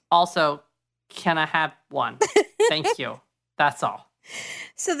probably true. Also, can I have one? Thank you. That's all.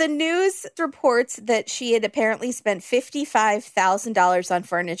 So the news reports that she had apparently spent $55,000 on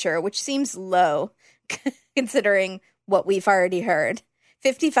furniture, which seems low considering what we've already heard.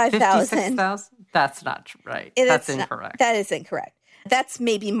 $55,000. That's not right. That's incorrect. That is incorrect. That's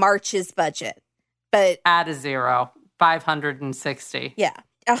maybe March's budget. But add a zero, 560. Yeah.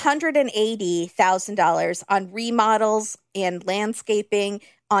 $180,000 on remodels and landscaping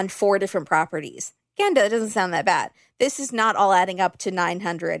on 4 different properties. Again, that doesn't sound that bad. This is not all adding up to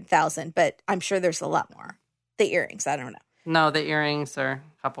 $900,000, but I'm sure there's a lot more. The earrings, I don't know. No, the earrings are a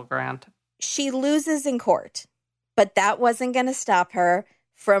couple grand. She loses in court, but that wasn't going to stop her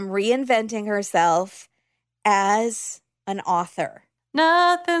from reinventing herself as an author.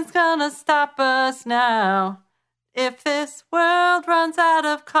 Nothing's gonna stop us now. If this world runs out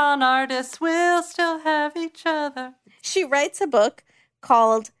of con artists, we'll still have each other. She writes a book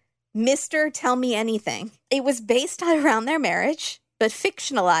called Mr. Tell Me Anything. It was based around their marriage, but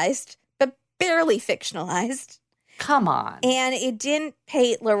fictionalized, but barely fictionalized. Come on. And it didn't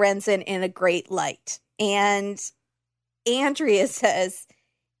paint Lorenzen in a great light. And Andrea says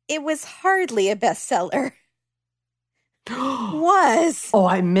it was hardly a bestseller. Was. Oh,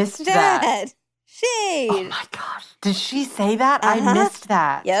 I missed that. Shade. Oh my gosh. Did she say that? I missed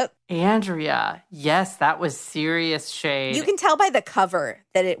that. Yep. Andrea. Yes, that was serious shade. You can tell by the cover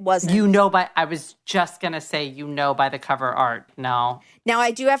that it wasn't. I was just going to say, by the cover art. No. Now, I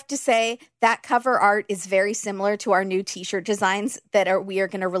do have to say that cover art is very similar to our new t-shirt designs that we are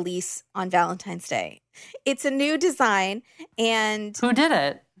going to release on Valentine's Day. It's a new design and... Who did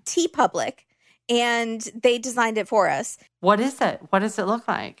it? TeePublic. And they designed it for us. What is it? What does it look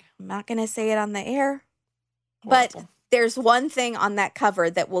like? I'm not going to say it on the air. Horrible. But there's one thing on that cover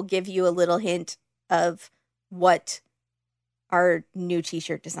that will give you a little hint of what our new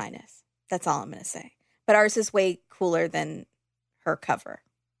t-shirt design is. That's all I'm going to say. But ours is way cooler than her cover,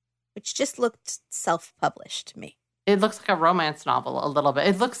 which just looked self-published to me. It looks like a romance novel a little bit.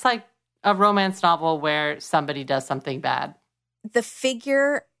 It looks like a romance novel where somebody does something bad. The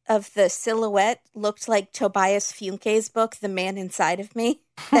figure of the silhouette looked like Tobias Funke's book, The Man Inside of Me,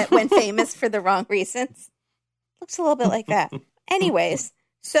 that went famous for the wrong reasons. Looks a little bit like that. Anyways,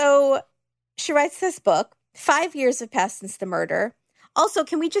 so she writes this book. 5 years have passed since the murder. Also,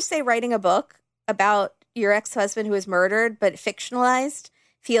 can we just say writing a book about your ex-husband who was murdered, but fictionalized,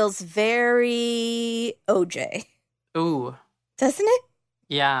 feels very OJ. Ooh. Doesn't it?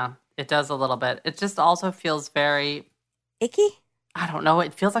 Yeah, it does a little bit. It just also feels very, icky. I don't know,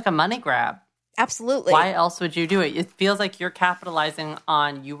 it feels like a money grab. Absolutely. Why else would you do it? It feels like you're capitalizing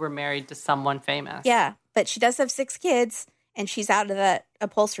on you were married to someone famous. Yeah, but she does have 6 kids, and she's out of that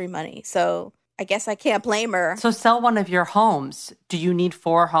upholstery money. So I guess I can't blame her. So sell one of your homes. Do you need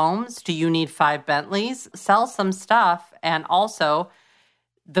 4 homes? Do you need 5 Bentleys? Sell some stuff. And also,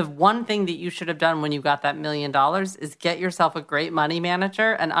 the one thing that you should have done when you got that $1 million is get yourself a great money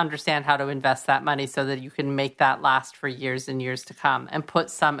manager and understand how to invest that money so that you can make that last for years and years to come, and put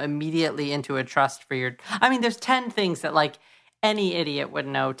some immediately into a trust for your... I mean, there's 10 things that like any idiot would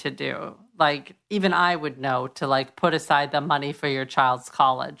know to do. Like even I would know to like put aside the money for your child's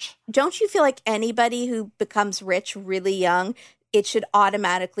college. Don't you feel like anybody who becomes rich really young, it should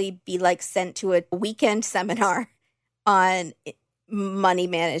automatically be like sent to a weekend seminar on money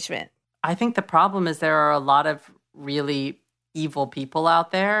management? I think the problem is there are a lot of really evil people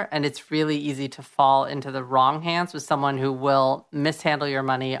out there, and it's really easy to fall into the wrong hands with someone who will mishandle your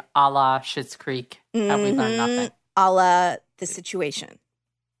money, a la Schitt's Creek. Have we learned nothing? A la The Situation.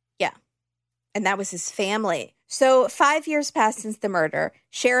 Yeah. And that was his family. So 5 years pass since the murder.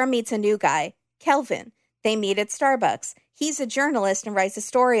 Shara meets a new guy, Kelvin. They meet at Starbucks. He's a journalist and writes a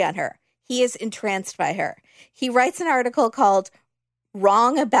story on her. He is entranced by her. He writes an article called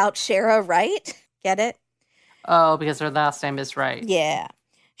Wrong About Shara Wright. Get it? Oh, because her last name is Wright. Yeah.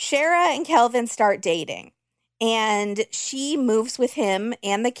 Shara and Kelvin start dating. And she moves with him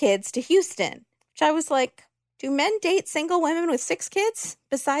and the kids to Houston. Which I was like, do men date single women with 6 kids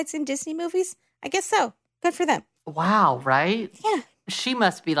besides in Disney movies? I guess so. Good for them. Wow, right? Yeah. She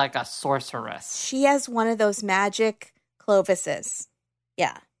must be like a sorceress. She has one of those magic Clovises.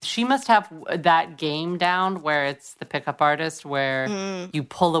 Yeah. She must have that game down where it's the pickup artist where you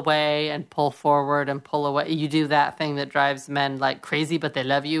pull away and pull forward and pull away. You do that thing that drives men like crazy, but they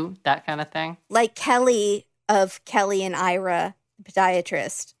love you, that kind of thing. Like Kelly of Kelly and Ira, the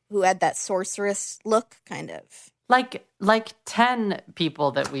podiatrist, who had that sorceress look, kind of. Like 10 people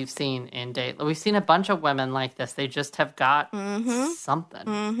that we've seen in Date. We've seen a bunch of women like this. They just have got something.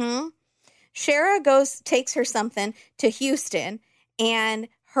 Mm-hmm. Shara takes her something to Houston, and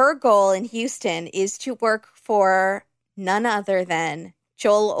her goal in Houston is to work for none other than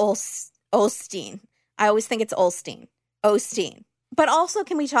Joel Osteen. I always think it's Osteen. But also,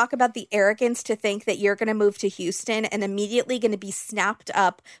 can we talk about the arrogance to think that you're going to move to Houston and immediately going to be snapped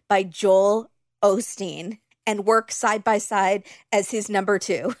up by Joel Osteen and work side by side as his number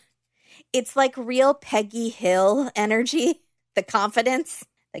 2? It's like real Peggy Hill energy, the confidence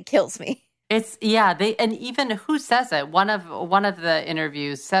that kills me. It's and even who says it? One of the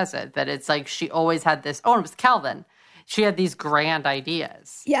interviews says it, that it's like she always had this. Oh, it was Kelvin. She had these grand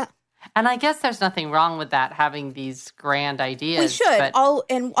ideas. Yeah. And I guess there's nothing wrong with that, having these grand ideas. We should.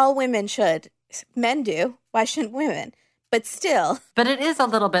 All women should. Men do. Why shouldn't women? But still. But it is a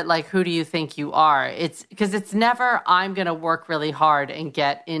little bit like, who do you think you are? It's because it's never, I'm going to work really hard and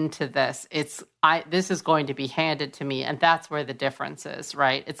get into this. It's, this is going to be handed to me. And that's where the difference is,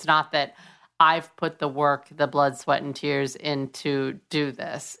 right? It's not that I've put the work, the blood, sweat, and tears in to do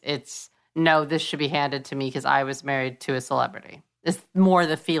this. It's, no, this should be handed to me because I was married to a celebrity. It's more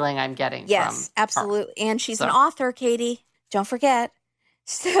the feeling I'm getting from Yes, absolutely. her. And she's an author, Katie. Don't forget.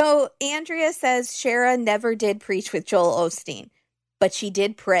 So Andrea says Shara never did preach with Joel Osteen, but she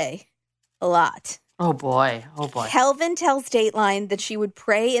did pray a lot. Oh, boy. Oh, boy. Kelvin tells Dateline that she would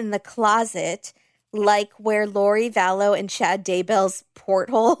pray in the closet, like where Lori Vallow and Chad Daybell's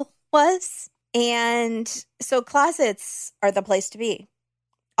porthole was. And so closets are the place to be.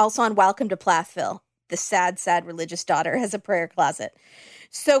 Also on Welcome to Plathville, the sad, sad religious daughter has a prayer closet.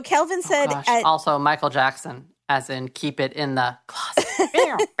 So Kelvin said... also Michael Jackson, as in keep it in the closet.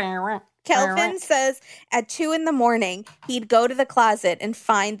 Kelvin says at 2 a.m, he'd go to the closet and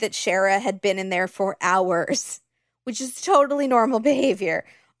find that Shara had been in there for hours, which is totally normal behavior.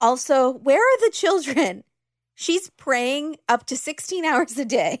 Also, where are the children? She's praying up to 16 hours a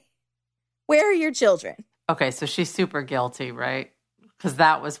day. Where are your children? Okay, so she's super guilty, right? Because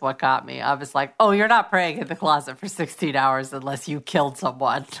that was what got me. I was like, oh, you're not praying in the closet for 16 hours unless you killed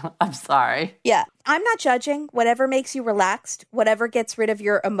someone. I'm sorry. Yeah, I'm not judging. Whatever makes you relaxed, whatever gets rid of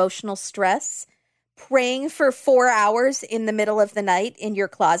your emotional stress. Praying for 4 hours in the middle of the night in your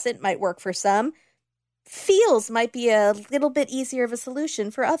closet might work for some. Feels might be a little bit easier of a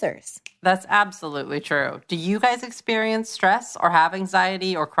solution for others. That's absolutely true. Do you guys experience stress or have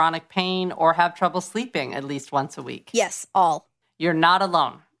anxiety or chronic pain or have trouble sleeping at least once a week? Yes, all. You're not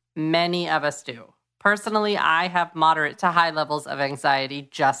alone. Many of us do. Personally, I have moderate to high levels of anxiety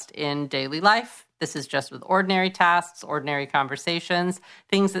just in daily life. This is just with ordinary tasks, ordinary conversations.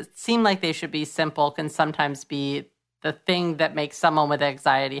 Things that seem like they should be simple can sometimes be the thing that makes someone with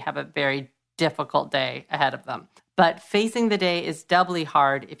anxiety have a very difficult day ahead of them. But facing the day is doubly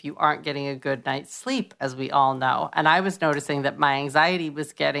hard if you aren't getting a good night's sleep, as we all know. And I was noticing that my anxiety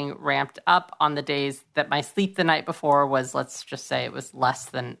was getting ramped up on the days that my sleep the night before was, let's just say it was less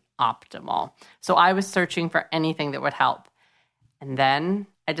than optimal. So I was searching for anything that would help. And then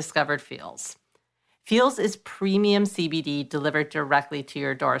I discovered Feels. Feels is premium CBD delivered directly to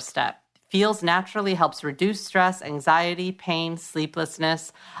your doorstep. Feels naturally helps reduce stress, anxiety, pain,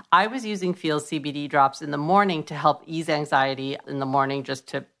 sleeplessness. I was using Feels CBD drops in the morning to help ease anxiety in the morning just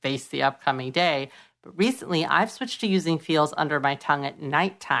to face the upcoming day. But recently, I've switched to using Feels under my tongue at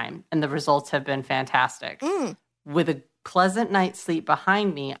nighttime, and the results have been fantastic. With a pleasant night's sleep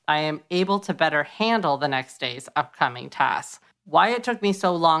behind me, I am able to better handle the next day's upcoming tasks. Why it took me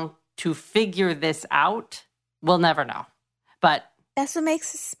so long to figure this out, we'll never know. But that's what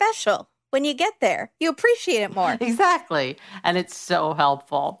makes it special. When you get there, you appreciate it more. Exactly. And it's so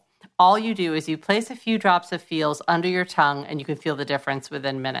helpful. All you do is you place a few drops of Feels under your tongue and you can feel the difference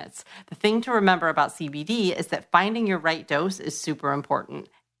within minutes. The thing to remember about CBD is that finding your right dose is super important.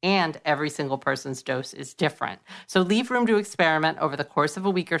 And every single person's dose is different. So leave room to experiment over the course of a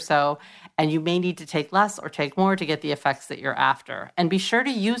week or so, and you may need to take less or take more to get the effects that you're after. And be sure to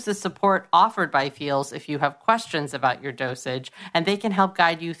use the support offered by Feels if you have questions about your dosage, and they can help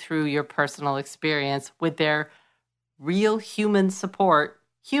guide you through your personal experience with their real human support.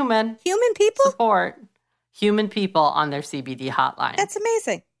 Human people? Support. Human people on their CBD hotline. That's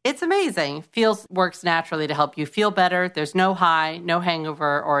amazing. It's amazing. Feels works naturally to help you feel better. There's no high, no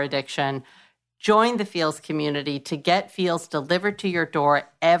hangover or addiction. Join the Feels community to get Feels delivered to your door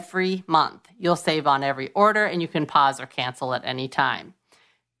every month. You'll save on every order and you can pause or cancel at any time.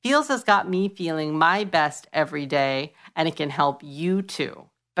 Feels has got me feeling my best every day, and it can help you too.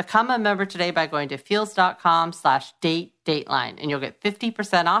 Become a member today by going to feels.com/date-dateline, and you'll get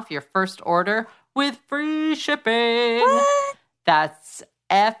 50% off your first order with free shipping. What? That's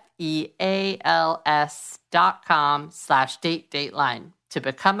FEALS.com/date-dateline to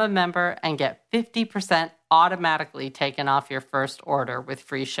become a member and get 50% automatically taken off your first order with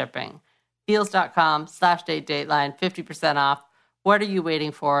free shipping. FEALS.com/date-dateline, 50% off. What are you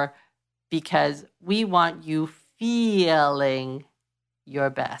waiting for? Because we want you feeling your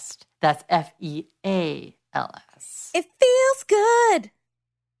best. That's FEALS. It feels good.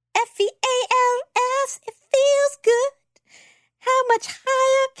 FEALS. It feels good. How much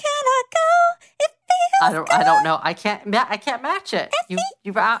higher can I go? It feels good. I don't know. I can't match it.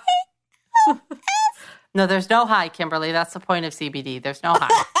 No, there's no high, Kimberly. That's the point of CBD. There's no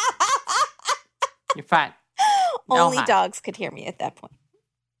high. You're fine. No Only high. dogs could hear me at that point.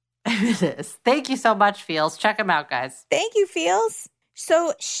 It is. Thank you so much, Feels. Check them out, guys. Thank you, Feels.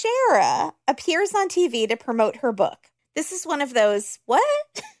 So Shara appears on TV to promote her book. This is one of those, what?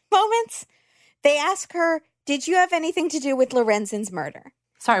 moments. They ask her, did you have anything to do with Lorenzen's murder?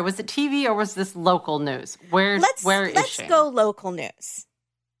 Sorry, was it TV or was this local news? Where is she? Let's go local news.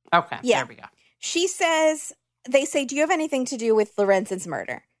 Okay, yeah. There we go. She says, they say, do you have anything to do with Lorenzen's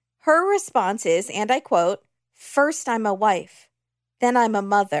murder? Her response is, and I quote, first I'm a wife, then I'm a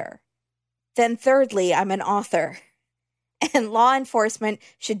mother, then thirdly I'm an author, and law enforcement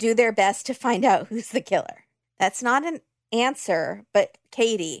should do their best to find out who's the killer. That's not an answer, but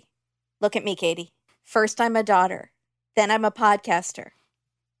Katie, look at me, Katie. First I'm a daughter, then I'm a podcaster.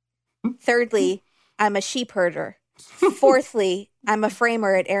 Thirdly, I'm a sheep herder. Fourthly, I'm a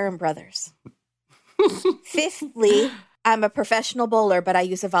framer at Aaron Brothers. Fifthly, I'm a professional bowler, but I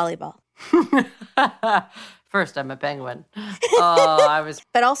use a volleyball. First, I'm a penguin. Oh,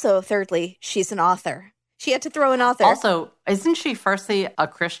 But also, thirdly, she's an author. She had to throw an author. Also, isn't she firstly a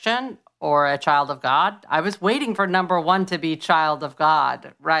Christian or a child of God? I was waiting for number one to be child of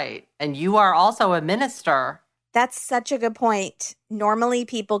God, right? And you are also a minister. That's such a good point. Normally,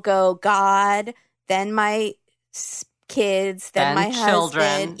 people go God, then my kids, then my children,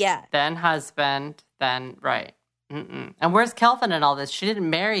 husband. Yeah. Then husband, then, right. Mm-mm. And where's Kelvin in all this? She didn't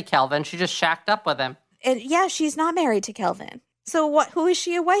marry Kelvin. She just shacked up with him. And yeah, she's not married to Kelvin. So who is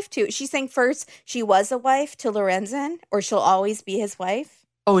she a wife to? She's saying first she was a wife to Lorenzen, or she'll always be his wife.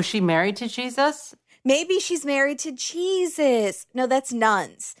 Oh, is she married to Jesus? Maybe she's married to Jesus. No, that's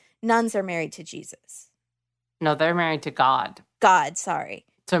nuns. Nuns are married to Jesus. No, they're married to God. God, sorry.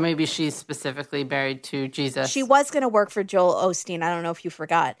 So maybe she's specifically married to Jesus. She was going to work for Joel Osteen. I don't know if you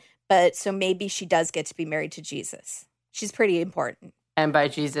forgot. But so maybe she does get to be married to Jesus. She's pretty important. And by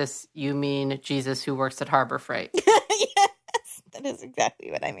Jesus, you mean Jesus who works at Harbor Freight. Yes, that is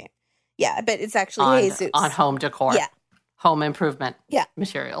exactly what I mean. Yeah, but it's actually Jesus. On home decor. Yeah. Home improvement. Yeah.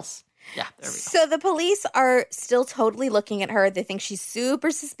 Materials. Yeah, there we go. So the police are still totally looking at her. They think she's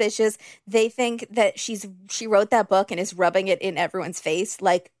super suspicious. They think that she wrote that book and is rubbing it in everyone's face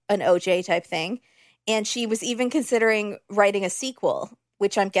like an OJ type thing. And she was even considering writing a sequel,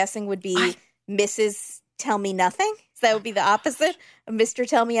 which I'm guessing would be Mrs. Tell Me Nothing. So that would be the opposite of Mr.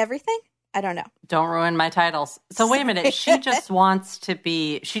 Tell Me Everything. I don't know. Don't ruin my titles. So wait a minute. She just wants to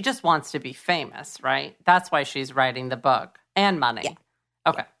be famous, right? That's why she's writing the book. And money. Yeah.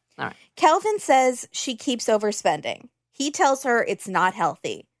 Okay. All right. Kelvin says she keeps overspending. He tells her it's not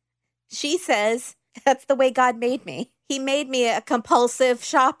healthy. She says, that's the way God made me. He made me a compulsive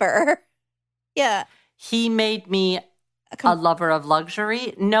shopper. Yeah. He made me a lover of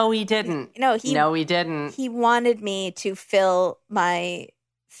luxury? No, he didn't. No, he didn't. He wanted me to fill my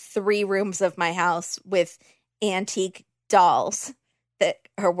 3 rooms of my house with antique dolls that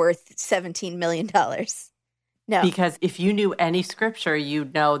are worth $17 million. No. Because if you knew any scripture,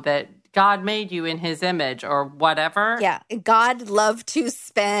 you'd know that God made you in his image or whatever. Yeah. God loved to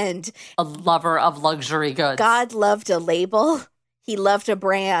spend. A lover of luxury goods. God loved a label. He loved a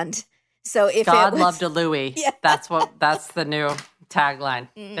brand. So if God loved a Louis. Yeah. That's the new tagline.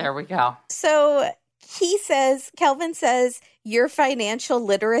 There we go. So Kelvin says, your financial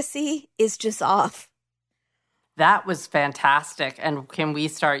literacy is just off. That was fantastic. And can we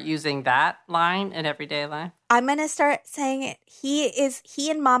start using that line in everyday life? I'm going to start saying it.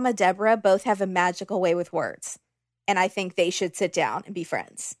 He and Mama Deborah both have a magical way with words. And I think they should sit down and be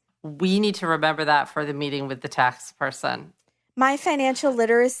friends. We need to remember that for the meeting with the tax person. My financial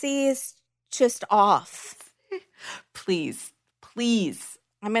literacy is just off. Please.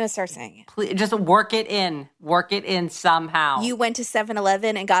 I'm going to start saying it. Please, just work it in. Work it in somehow. You went to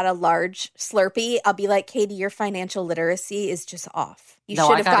 7-Eleven and got a large Slurpee. I'll be like, Katie, your financial literacy is just off. You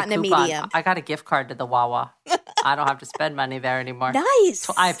should have gotten a medium. I got a gift card to the Wawa. I don't have to spend money there anymore. Nice.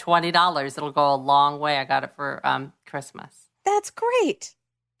 I have $20. It'll go a long way. I got it for Christmas. That's great.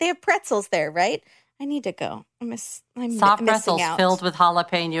 They have pretzels there, right? I need to go. I'm soft pretzels filled with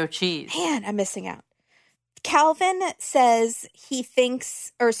jalapeno cheese. Man, I'm missing out. Kelvin. I think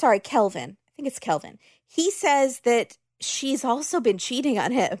it's Kelvin. He says that she's also been cheating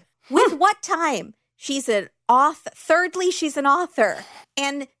on him. With what time? She's an author. Thirdly, she's an author.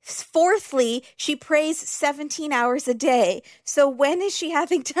 And fourthly, she prays 17 hours a day. So when is she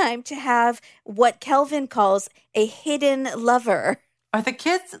having time to have what Kelvin calls a hidden lover? Are the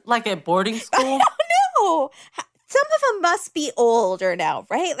kids like at boarding school? I don't know. Some of them must be older now,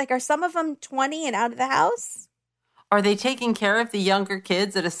 right? Like, are some of them 20 and out of the house? Are they taking care of the younger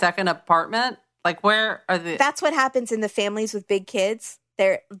kids at a second apartment? Like, where are they? That's what happens in the families with big kids.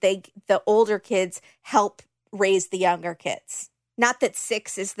 The older kids help raise the younger kids. Not that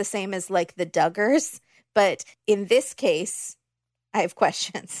 6 is the same as like the Duggars, but in this case, I have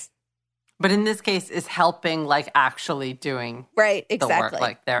questions. But in this case, is helping like actually doing right, exactly. the work,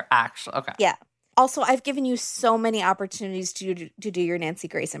 like they're actually okay. Yeah. Also, I've given you so many opportunities to do your Nancy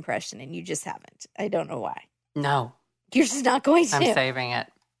Grace impression, and you just haven't. I don't know why. No. You're just not going to. I'm saving it.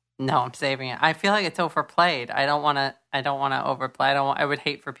 No, I'm saving it. I feel like it's overplayed. I don't want to overplay. I would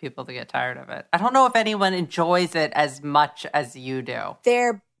hate for people to get tired of it. I don't know if anyone enjoys it as much as you do.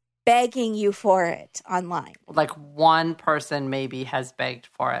 They're begging you for it online. Like one person maybe has begged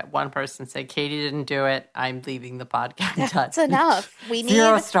for it. One person said, Katie didn't do it. I'm leaving the podcast. That's enough. We need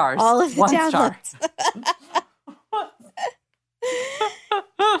 0 stars. All of the 1 downloads.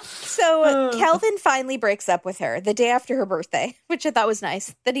 So Kelvin finally breaks up with her the day after her birthday, which I thought was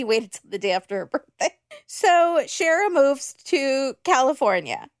nice that he waited till the day after her birthday. So Shara moves to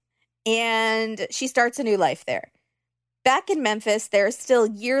California and she starts a new life there. Back in Memphis, there are still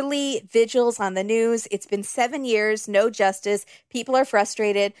yearly vigils on the news. It's been 7 years, no justice. People are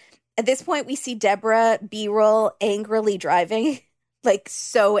frustrated. At this point, we see Deborah B-roll angrily driving, like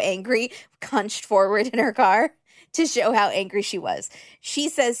so angry, hunched forward in her car to show how angry she was. She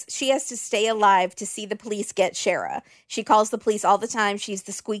says she has to stay alive to see the police get Shara. She calls the police all the time. She's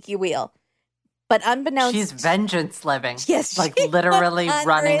the squeaky wheel. But unbeknownst... She's vengeance living. Yes. Like literally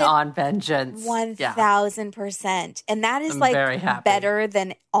running on vengeance. 1,000%. And that is better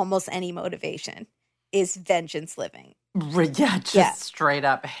than almost any motivation is vengeance living. Yeah, just straight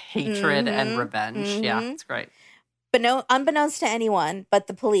up hatred and revenge. Mm-hmm. Yeah, it's great. But unbeknownst to anyone but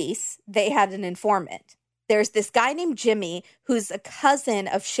the police, they had an informant. There's this guy named Jimmy who's a cousin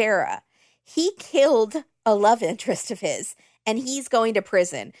of Shara. He killed a love interest of his, and he's going to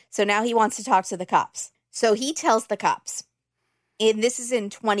prison. So now he wants to talk to the cops. So he tells the cops, And this is in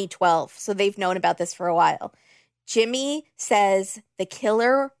 2012, so they've known about this for a while. Jimmy says the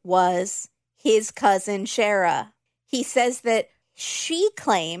killer was his cousin Shara. He says that she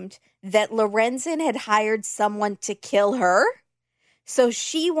claimed that Lorenzen had hired someone to kill her. So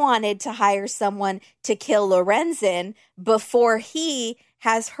she wanted to hire someone to kill Lorenzen before he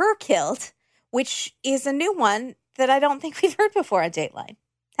has her killed, which is a new one that I don't think we've heard before on Dateline.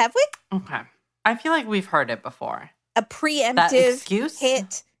 Have we? Okay. I feel like we've heard it before. A preemptive That excuse?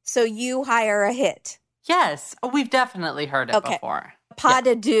 hit, so you hire a hit. Yes. Oh, we've definitely heard it before. A pas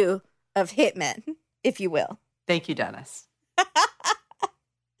de deux of hitmen, if you will. Thank you, Dennis.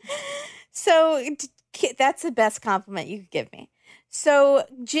 So that's the best compliment you could give me. So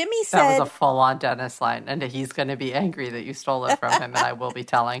Jimmy said... That was a full-on Dennis line, and he's going to be angry that you stole it from him, and I will be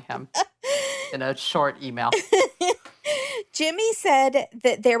telling him in a short email. Jimmy said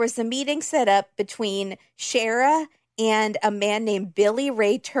that there was a meeting set up between Shara and a man named Billy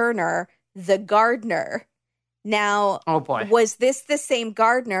Ray Turner, the gardener. Now, oh boy, was this the same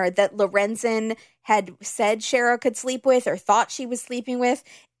gardener that Lorenzen had said Shara could sleep with or thought she was sleeping with?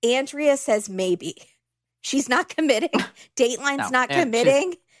 Andrea says maybe. She's not committing. Dateline's not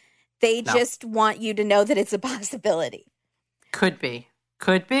committing. They just want you to know that it's a possibility. Could be.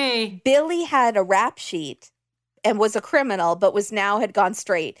 Could be. Billy had a rap sheet and was a criminal, but had gone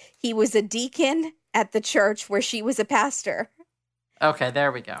straight. He was a deacon at the church where she was a pastor. Okay,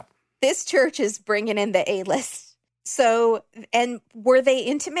 there we go. This church is bringing in the A-list. So, and were they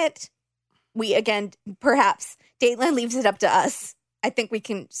intimate? We, again, perhaps. Dateline leaves it up to us. I think we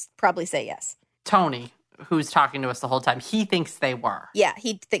can probably say yes. Tony, who's talking to us the whole time, he thinks they were. Yeah,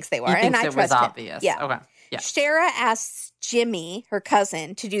 he thinks they were. He thinks and I it trust was him. obvious. Yeah. Okay. Yeah. Shara asks Jimmy, her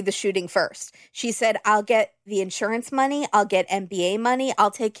cousin, to do the shooting first. She said, I'll get the insurance money. I'll get NBA money.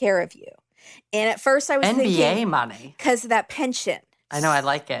 I'll take care of you. And at first I was thinking... NBA money? Because of that pension. I know. I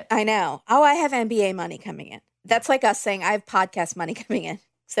like it. I know. Oh, I have NBA money coming in. That's like us saying I have podcast money coming in,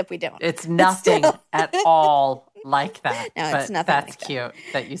 except we don't. It's nothing at all like that. No, it's nothing that's like that. Cute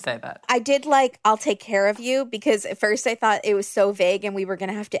that you say that. I did like, I'll take care of you, because at first I thought it was so vague and we were going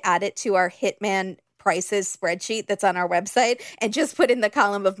to have to add it to our Hitman prices spreadsheet that's on our website and just put in the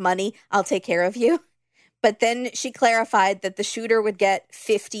column of money, I'll take care of you. But then she clarified that the shooter would get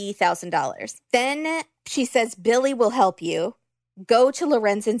 $50,000. Then she says, Billy will help you. Go to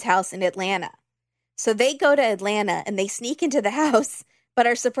Lorenzen's house in Atlanta. So they go to Atlanta and they sneak into the house, but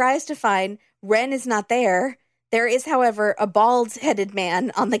are surprised to find Ren is not there. There is, however, a bald-headed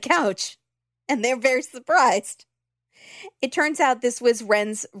man on the couch, and they're very surprised. It turns out this was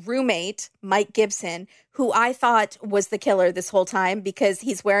Ren's roommate, Mike Gibson, who I thought was the killer this whole time because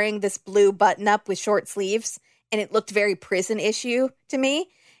he's wearing this blue button-up with short sleeves, and it looked very prison issue to me.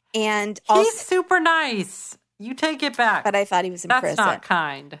 And also, he's super nice. You take it back. But I thought he was in prison. That's not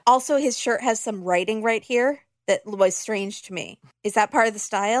kind. Also, his shirt has some writing right here that was strange to me. Is that part of the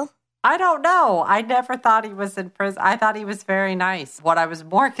style? I don't know. I never thought he was in prison. I thought he was very nice. What I was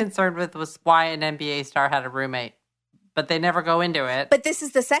more concerned with was why an NBA star had a roommate. But they never go into it. But this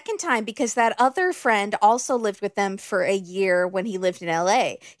is the second time because that other friend also lived with them for a year when he lived in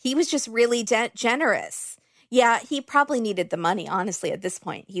LA. He was just really generous. Yeah, he probably needed the money, honestly, at this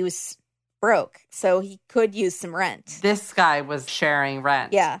point. He was broke, so he could use some rent. This guy was sharing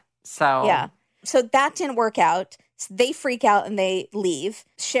rent. Yeah. So that didn't work out. So they freak out and they leave.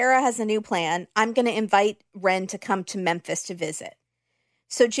 Shara has a new plan. I'm going to invite Ren to come to Memphis to visit.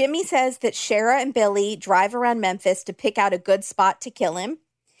 So Jimmy says that Shara and Billy drive around Memphis to pick out a good spot to kill him.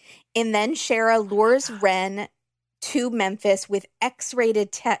 And then Shara lures Ren to Memphis with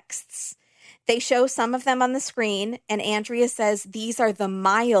X-rated texts. They show some of them on the screen, and Andrea says these are the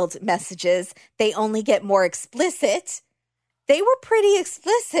mild messages. They only get more explicit. They were pretty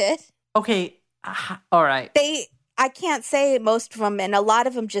explicit. Okay, all right. I can't say most of them, and a lot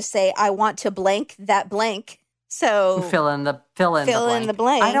of them just say, I want to blank that blank. So fill in the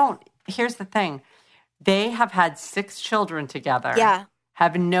blank. Here's the thing. They have had 6 children together. Yeah.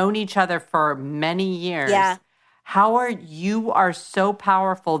 Have known each other for many years. Yeah. How are you so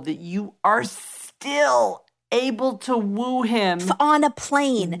powerful that you are still able to woo him on a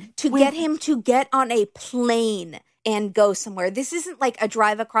plane, to get him to get on a plane and go somewhere? This isn't like a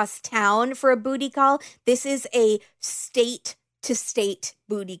drive across town for a booty call. This is a state to state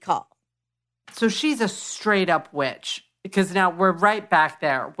booty call. So she's a straight up witch, because now we're right back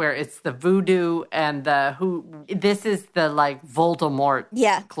there where it's the voodoo and this is the like Voldemort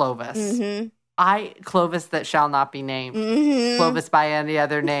Clovis. Mm-hmm. Clovis that shall not be named. Mm-hmm. Clovis by any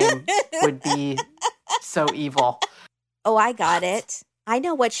other name would be so evil. Oh, I got it. I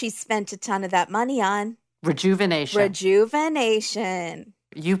know what she spent a ton of that money on. Rejuvenation. Rejuvenation.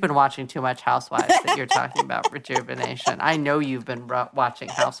 You've been watching too much Housewives that you're talking about rejuvenation. I know you've been watching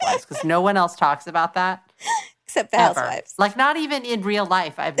Housewives because no one else talks about that. Except the ever. Housewives. Like, not even in real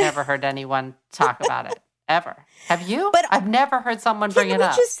life, I've never heard anyone talk about it. Ever. Have you? But I've never heard someone bring it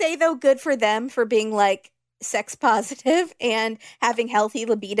up. Can we just say, though, good for them for being, like, sex positive and having healthy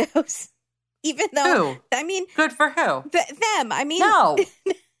libidos? Even though, who? I mean... Good for who? Them. I mean... No.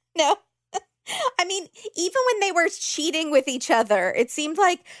 No. I mean, even when they were cheating with each other, it seemed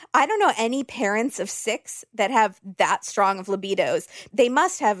like, I don't know any parents of 6 that have that strong of libidos. They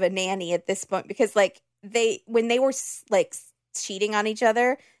must have a nanny at this point because, like, when they were, like, cheating on each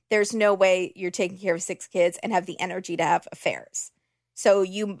other, there's no way you're taking care of 6 kids and have the energy to have affairs. So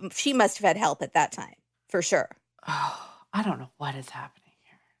she must have had help at that time, for sure. Oh, I don't know what is happening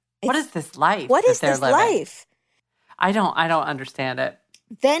here. What is this life? What is this life? I don't understand it.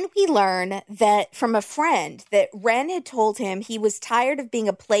 Then we learn that from a friend that Ren had told him he was tired of being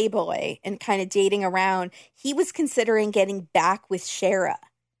a playboy and kind of dating around. He was considering getting back with Shara.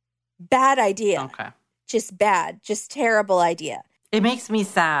 Bad idea. Okay. Just bad. Just terrible idea. It makes me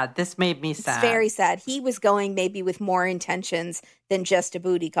sad. This made me sad. It's very sad. He was going maybe with more intentions than just a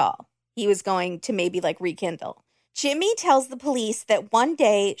booty call. He was going to maybe like rekindle. Jimmy tells the police that one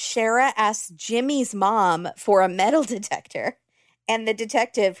day Shara asked Jimmy's mom for a metal detector. And the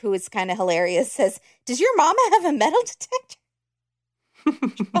detective, who is kind of hilarious, says, "Does your mama have a metal detector?"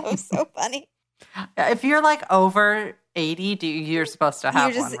 That was so funny. If you're like over 80, you're supposed to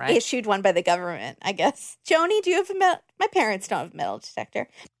have You're just one, right? issued one by the government, I guess. Joni, do you have a metal? My parents don't have a metal detector.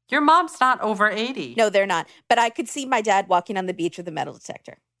 Your mom's not over 80. No, they're not. But I could see my dad walking on the beach with a metal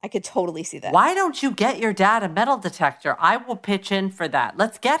detector. I could totally see that. Why don't you get your dad a metal detector? I will pitch in for that.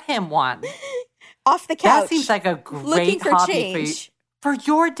 Let's get him one. Off the couch. That seems like a great looking for hobby change. for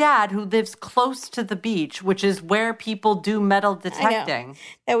your dad who lives close to the beach, which is where people do metal detecting.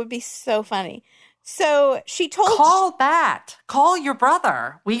 That would be so funny. So she told... Call that. Call your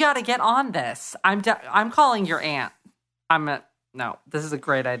brother. We got to get on this. I'm calling your aunt. No, this is a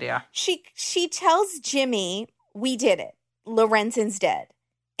great idea. She tells Jimmy, "We did it. Lorenzen's dead."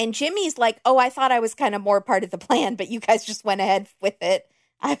 And Jimmy's like, "Oh, I thought I was kind of more part of the plan, but you guys just went ahead with it.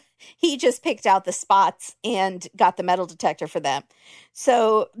 He just picked out the spots and got the metal detector for them."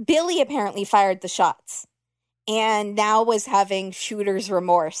 So Billy apparently fired the shots and now was having shooter's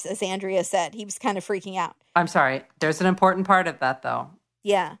remorse, as Andrea said. He was kind of freaking out. I'm sorry. There's an important part of that, though.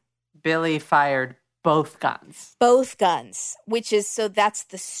 Yeah. Billy fired both guns. Both guns, so that's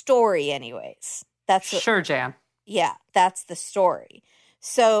the story anyways. Sure, Jan. Yeah, that's the story.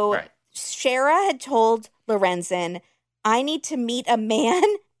 So right. Shara had told Lorenzen, "I need to meet a man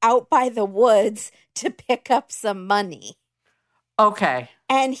out by the woods to pick up some money." Okay.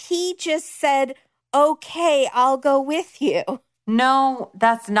 And he just said, "Okay, I'll go with you." No,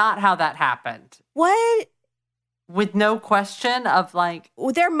 that's not how that happened. What? With no question of like...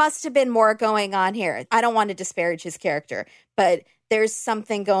 There must have been more going on here. I don't want to disparage his character, but there's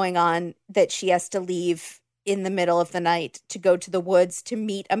something going on that she has to leave in the middle of the night to go to the woods to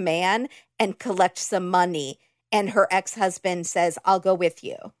meet a man and collect some money. And her ex-husband says, "I'll go with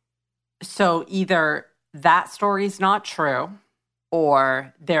you." So either that story's not true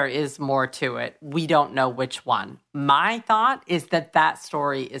or there is more to it. We don't know which one. My thought is that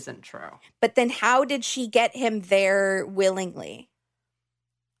story isn't true. But then how did she get him there willingly?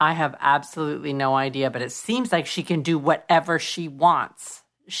 I have absolutely no idea, but it seems like she can do whatever she wants.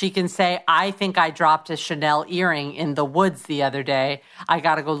 She can say, "I think I dropped a Chanel earring in the woods the other day. I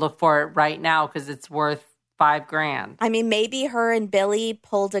got to go look for it right now because it's worth $5,000. I mean, maybe her and Billy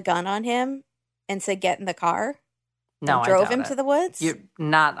pulled a gun on him and said, "Get in the car." No, and drove I doubt him it. to the woods. You're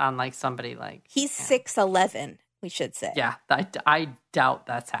not on like somebody like... He's 6'11", we should say. Yeah, I doubt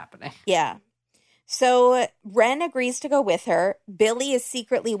that's happening. Yeah. So Ren agrees to go with her. Billy is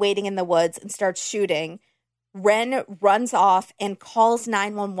secretly waiting in the woods and starts shooting. Ren runs off and calls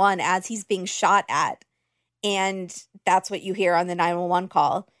 911 as he's being shot at. And that's what you hear on the 911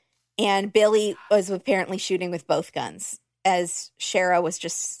 call. And Billy was apparently shooting with both guns as Shara was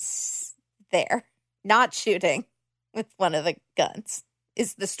just there, not shooting with one of the guns,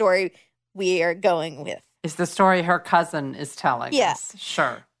 is the story we are going with. Is the story her cousin is telling us.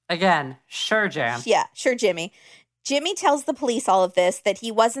 Sure. Again, sure, Jan. Yeah, sure, Jimmy. Jimmy tells the police all of this, that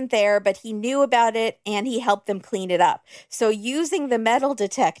he wasn't there, but he knew about it and he helped them clean it up. So using the metal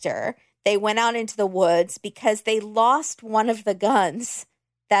detector, they went out into the woods because they lost one of the guns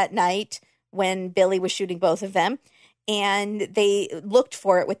that night when Billy was shooting both of them. And they looked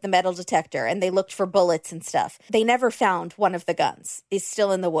for it with the metal detector and they looked for bullets and stuff. They never found one of the guns. It's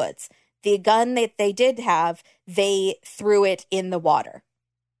still in the woods. The gun that they did have, they threw it in the water,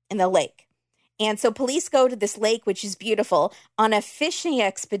 in the lake. And so police go to this lake, which is beautiful, on a fishing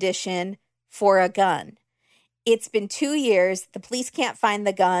expedition for a gun. It's been 2 years. The police can't find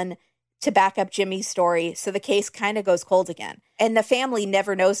the gun to back up Jimmy's story, so the case kind of goes cold again. And the family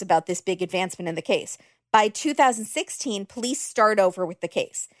never knows about this big advancement in the case. By 2016, police start over with the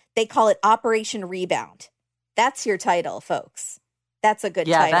case. They call it Operation Rebound. That's your title, folks. That's a good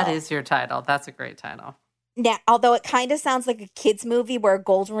title. Yeah, that is your title. That's a great title. Now, although it kind of sounds like a kid's movie where a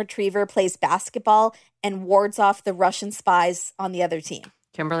golden retriever plays basketball and wards off the Russian spies on the other team.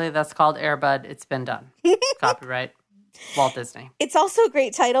 Kimberly, that's called Air Bud. It's been done. Copyright Walt Disney. It's also a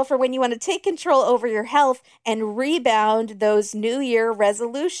great title for when you want to take control over your health and rebound those New Year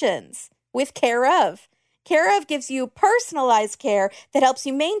resolutions with Care of. Care of gives you personalized care that helps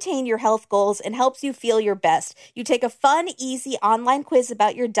you maintain your health goals and helps you feel your best. You take a fun, easy online quiz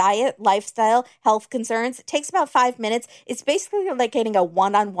about your diet, lifestyle, health concerns. It takes about 5 minutes. It's basically like getting a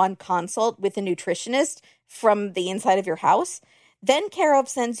one-on-one consult with a nutritionist from the inside of your house. Then Care of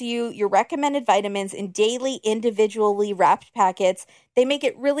sends you your recommended vitamins in daily, individually wrapped packets. They make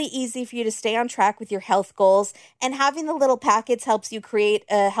it really easy for you to stay on track with your health goals, and having the little packets helps you create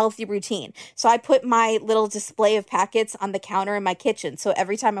a healthy routine. So I put my little display of packets on the counter in my kitchen. So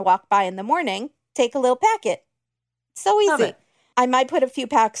every time I walk by in the morning, take a little packet. So easy. I might put a few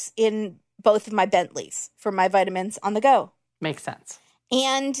packs in both of my Bentleys for my vitamins on the go. Makes sense.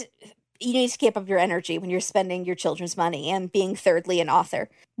 And you need to keep up your energy when you're spending your children's money and being, thirdly, an author.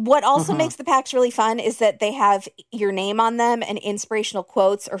 What also makes the packs really fun is that they have your name on them and inspirational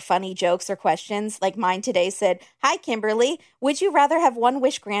quotes or funny jokes or questions. Like mine today said, "Hi, Kimberly. Would you rather have 1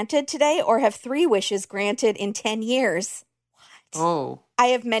 wish granted today or have 3 wishes granted in 10 years? What? Oh. I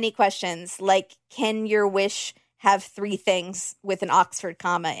have many questions, like, can your wish have 3 things with an Oxford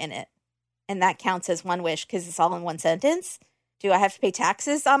comma in it? And that counts as 1 wish because it's all in 1 sentence? Do I have to pay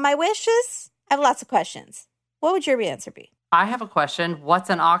taxes on my wishes? I have lots of questions. What would your answer be? I have a question.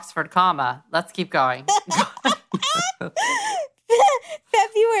 What's an Oxford comma? Let's keep going.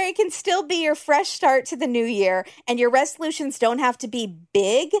 February can still be your fresh start to the new year, and your resolutions don't have to be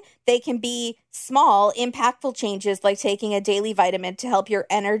big. They can be small, impactful changes like taking a daily vitamin to help your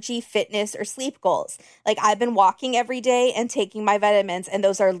energy, fitness, or sleep goals. Like I've been walking every day and taking my vitamins, and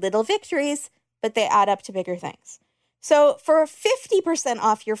those are little victories, but they add up to bigger things. So for 50%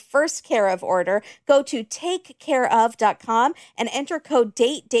 off your first Care of order, go to takecareof.com and enter code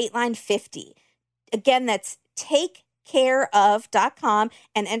DATEDATELINE50. Again, that's takecareof.com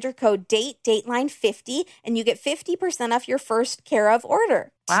and enter code DATEDATELINE50, and you get 50% off your first Care of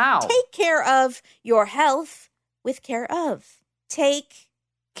order. Wow. Take care of your health with Care of. Take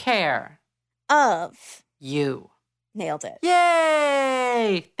care of you. Nailed it.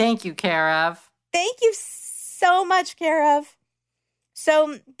 Yay! Thank you, Care of. Thank you so much, Care of.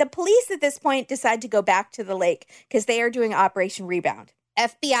 So the police at this point decide to go back to the lake because they are doing Operation Rebound.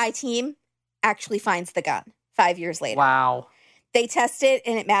 FBI team actually finds the gun 5 years later. Wow. They test it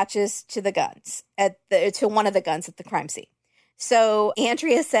and it matches to the guns to one of the guns at the crime scene. So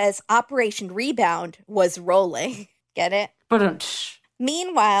Andrea says Operation Rebound was rolling. Get it?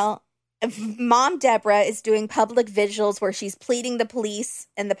 Meanwhile, Mom Deborah is doing public vigils where she's pleading the police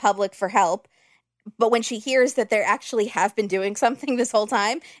and the public for help. But when she hears that they actually have been doing something this whole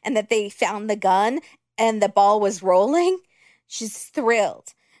time and that they found the gun and the ball was rolling, she's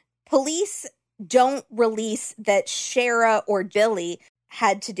thrilled. Police don't release that Shara or Billy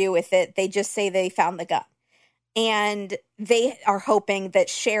had to do with it. They just say they found the gun. And they are hoping that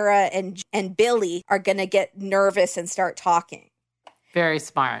Shara and Billy are going to get nervous and start talking. Very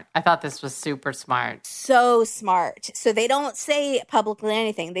smart. I thought this was super smart. So smart. So they don't say publicly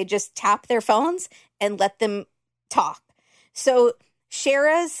anything. They just tap their phones and let them talk. So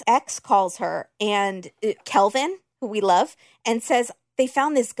Shara's ex calls her, and Kelvin, who we love, and says, they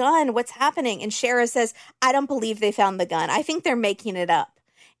found this gun. What's happening? And Shara says, I don't believe they found the gun. I think they're making it up.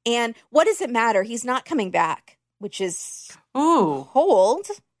 And what does it matter? He's not coming back, which is hold.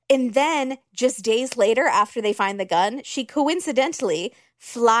 And then just days later, after they find the gun, she coincidentally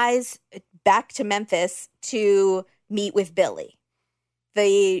flies back to Memphis to meet with Billy,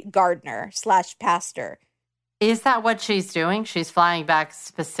 the gardener / pastor. Is that what she's doing? She's flying back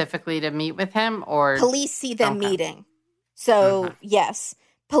specifically to meet with him, or police see them meeting. So yes,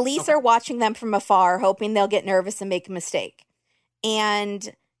 police are watching them from afar, hoping they'll get nervous and make a mistake.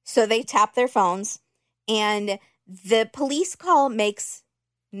 And so they tap their phones, and the police call makes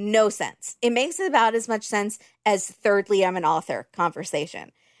no sense. It makes about as much sense as thirdly, I'm an author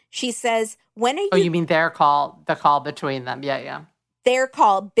conversation. She says, when are you... Oh, you mean their call, the call between them. Yeah. Their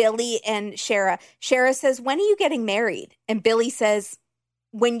call, Billy and Shara. Shara says, when are you getting married? And Billy says,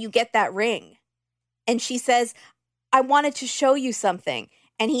 when you get that ring. And she says, I wanted to show you something.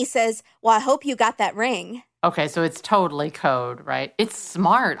 And he says, well, I hope you got that ring. Okay, so it's totally code, right? It's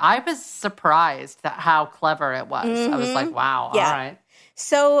smart. I was surprised at how clever it was. I was like, wow, Yeah. all right.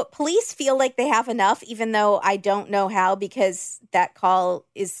 So police feel like they have enough, even though I don't know how, because that call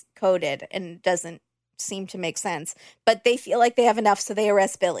is coded and doesn't seem to make sense. But they feel like they have enough, so they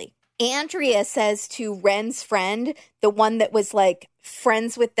arrest Billy. Andrea says to Ren's friend, the one that was like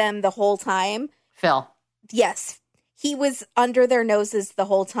friends with them the whole time. Phil. Yes. He was under their noses the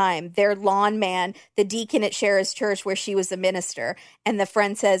whole time. Their lawn man, the deacon at Shara's church where she was a minister. And the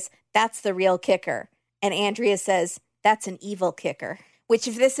friend says, that's the real kicker. And Andrea says, that's an evil kicker. Which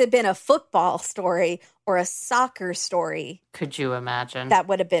if this had been a football story or a soccer story, could you imagine? That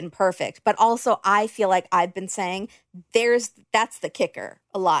would have been perfect. But also, I feel like I've been saying that's the kicker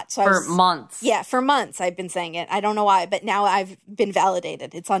a lot. So for months. Yeah, for months I've been saying it. I don't know why, but now I've been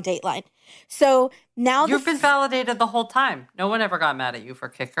validated. It's on Dateline. So now you've been validated the whole time. No one ever got mad at you for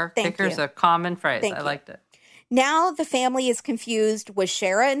kicker. Kicker's a common phrase. I liked it. Now the family is confused. Was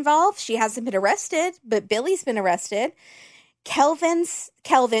Shara involved? She hasn't been arrested, but Billy's been arrested. Kelvin,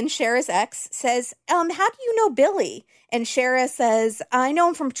 Shara's ex, says, how do you know Billy? And Shara says, I know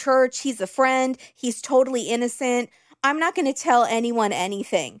him from church. He's a friend. He's totally innocent. I'm not going to tell anyone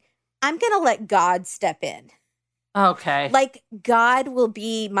anything. I'm going to let God step in. Okay. Like, God will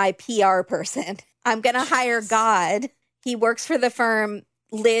be my PR person. I'm going to hire God. He works for the firm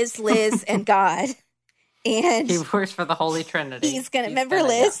Liz, and God. And he works for the Holy Trinity. He's going to remember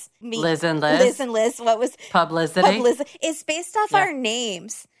Liz? Yeah. Liz and Liz. What was Publicity? It's based off our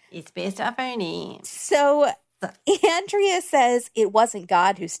names. It's based off our names. So Andrea says it wasn't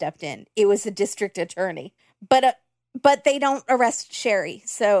God who stepped in. It was a district attorney. But they don't arrest Shara.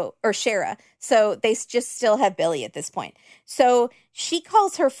 So they just still have Billy at this point. So she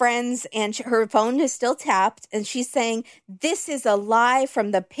calls her friends and her phone is still tapped. And she's saying, this is a lie from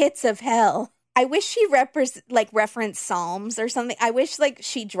the pits of hell. I wish she referenced Psalms or something. I wish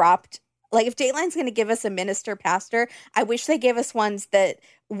she dropped, if Dateline's going to give us a minister pastor, I wish they gave us ones that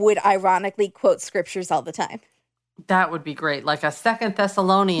would ironically quote scriptures all the time. That would be great. Like a 2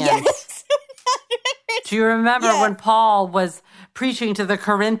 Thessalonians. Yes. Do you remember when Paul was preaching to the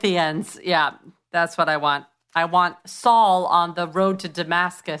Corinthians? Yeah, that's what I want. I want Saul on the road to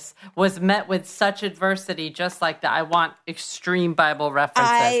Damascus was met with such adversity, just like that. I want extreme Bible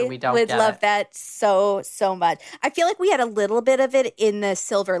references, and we don't get it. I would love that so, so much. I feel like we had a little bit of it in the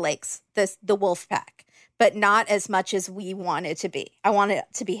Silver Lakes, the wolf pack, but not as much as we want it to be. I want it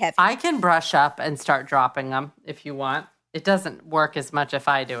to be heavy. I can brush up and start dropping them if you want. It doesn't work as much if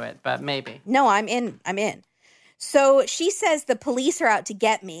I do it, but maybe. No, I'm in. So she says the police are out to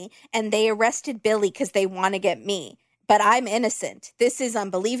get me and they arrested Billy because they want to get me. But I'm innocent. This is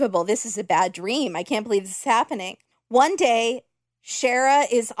unbelievable. This is a bad dream. I can't believe this is happening. One day, Shara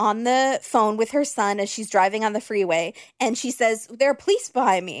is on the phone with her son as she's driving on the freeway. And she says, there are police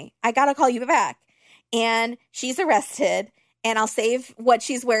behind me. I got to call you back. And she's arrested. And I'll save what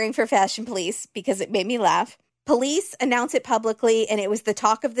she's wearing for Fashion Police because it made me laugh. Police announce it publicly and it was the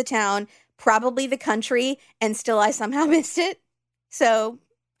talk of the town. Probably the country, and still I somehow missed it. So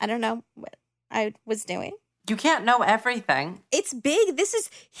I don't know what I was doing. You can't know everything. It's big. This is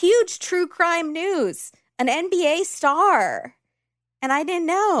huge true crime news. An NBA star. And I didn't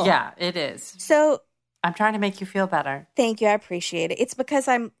know. Yeah, it is. So I'm trying to make you feel better. Thank you. I appreciate it. It's because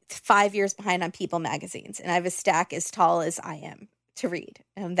I'm 5 years behind on People magazines, and I have a stack as tall as I am to read.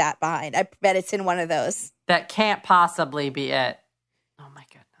 I'm that behind. I bet it's in one of those. That can't possibly be it. Oh, my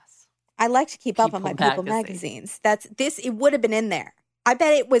goodness. I like to keep up on my People magazines. It would have been in there. I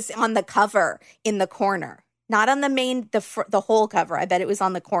bet it was on the cover in the corner, not on the main, the whole cover. I bet it was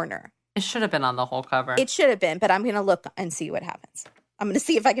on the corner. It should have been on the whole cover. It should have been, but I'm going to look and see what happens. I'm going to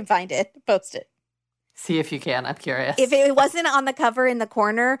see if I can find it, post it. See if you can. I'm curious. If it wasn't on the cover in the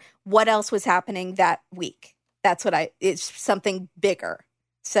corner, what else was happening that week? It's something bigger.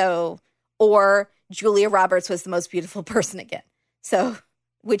 So, or Julia Roberts was the most beautiful person again. So,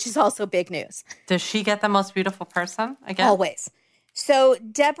 which is also big news. Does she get the most beautiful person again? Always. So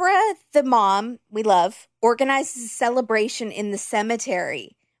Deborah, the mom we love, organizes a celebration in the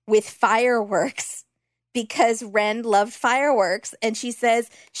cemetery with fireworks because Ren loved fireworks. And she says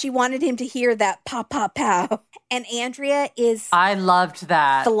she wanted him to hear that pop, pop, pow. And Andrea is... I loved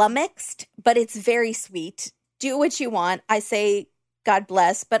that. Flummoxed, but it's very sweet. Do what you want. I say God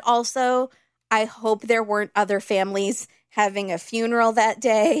bless, but also I hope there weren't other families having a funeral that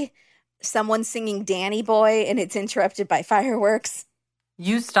day, someone singing Danny Boy, and it's interrupted by fireworks.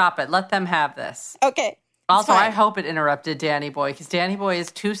 You stop it. Let them have this. Okay. Also, I hope it interrupted Danny Boy because Danny Boy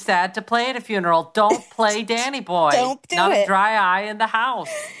is too sad to play at a funeral. Don't play Danny Boy. Don't do Not it. a dry eye in the house.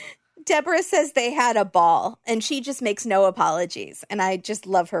 Deborah says they had a ball, and she just makes no apologies, and I just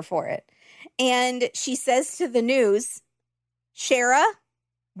love her for it. And she says to the news, Shara,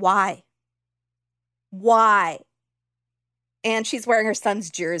 why? Why? And she's wearing her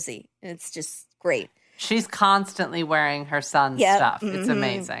son's jersey, and it's just great. She's constantly wearing her son's stuff. It's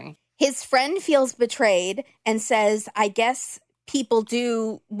amazing. His friend feels betrayed and says, I guess people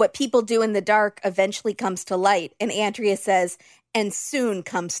do what people do in the dark eventually comes to light. And Andrea says, and soon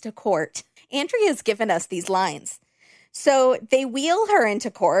comes to court. Andrea's given us these lines. So they wheel her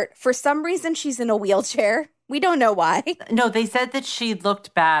into court. For some reason, she's in a wheelchair. We don't know why. No, they said that she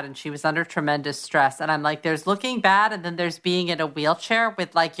looked bad and she was under tremendous stress. And I'm like, there's looking bad and then there's being in a wheelchair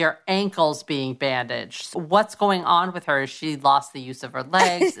with like your ankles being bandaged. What's going on with her? Has she lost the use of her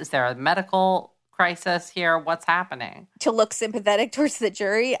legs? Is there a medical crisis here? What's happening? To look sympathetic towards the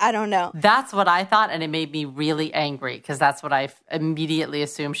jury? I don't know. That's what I thought, and it made me really angry because that's what I immediately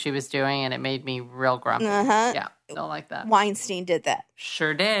assumed she was doing, and it made me real grumpy. Yeah, don't like that. Weinstein did that.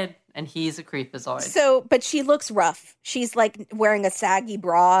 Sure did, and he's a creepazoid. So, but she looks rough. She's like wearing a saggy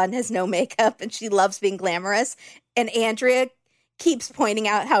bra and has no makeup, and she loves being glamorous. And Andrea keeps pointing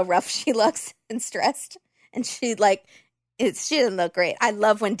out how rough she looks and stressed, and she like... she doesn't look great. I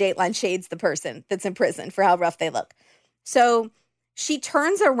love when Dateline shades the person that's in prison for how rough they look. So she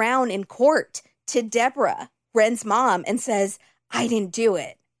turns around in court to Deborah, Ren's mom, and says, I didn't do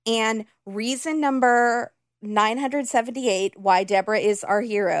it. And reason number 978, why Deborah is our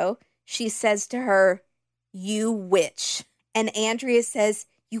hero, she says to her, you witch. And Andrea says,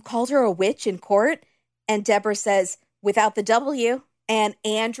 you called her a witch in court? And Deborah says, without the W. And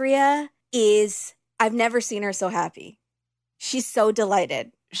Andrea is, I've never seen her so happy. She's so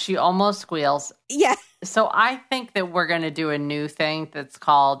delighted. She almost squeals. Yeah. So I think that we're going to do a new thing that's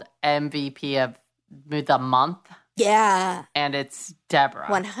called MVP of the month. Yeah. And it's Deborah.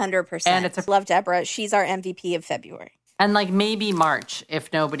 100%. And it's love Deborah. She's our MVP of February. And like maybe March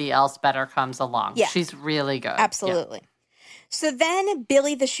if nobody else better comes along. Yeah. She's really good. Absolutely. Yeah. So then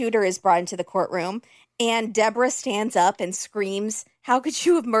Billy the shooter is brought into the courtroom and Deborah stands up and screams, how could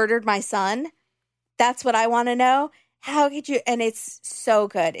you have murdered my son? That's what I want to know. How could you? And it's so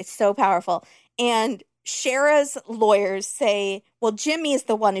good. It's so powerful. And Shara's lawyers say, well, Jimmy is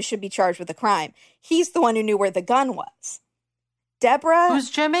the one who should be charged with the crime. He's the one who knew where the gun was. Deborah. Who's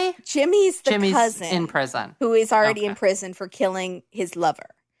Jimmy? Jimmy's the Jimmy's cousin. In prison. Who is already in prison for killing his lover.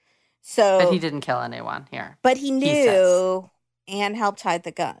 So, but he didn't kill anyone here. But he knew and helped hide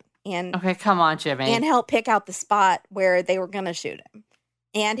the gun. And okay, come on, Jimmy. And helped pick out the spot where they were going to shoot him.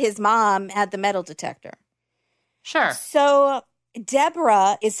 And his mom had the metal detector. Sure. So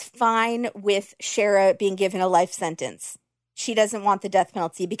Deborah is fine with Shara being given a life sentence. She doesn't want the death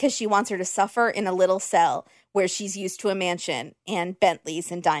penalty because she wants her to suffer in a little cell where she's used to a mansion and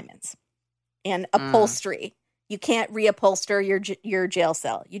Bentleys and diamonds and upholstery. You can't reupholster your jail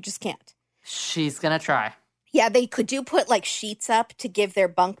cell. You just can't. She's going to try. Yeah, they could put like sheets up to give their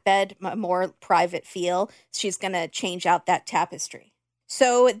bunk bed a more private feel. She's going to change out that tapestry.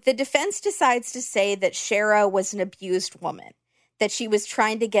 So the defense decides to say that Shara was an abused woman, that she was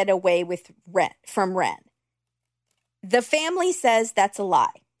trying to get away with from Ren. The family says that's a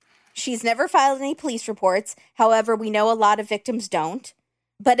lie. She's never filed any police reports. However, we know a lot of victims don't.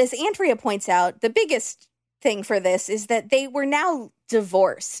 But as Andrea points out, the biggest thing for this is that they were now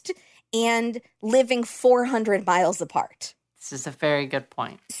divorced and living 400 miles apart. This is a very good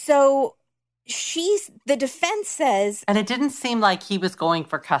point. So the defense says... And it didn't seem like he was going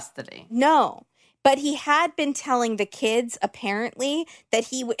for custody. No, but he had been telling the kids, apparently, that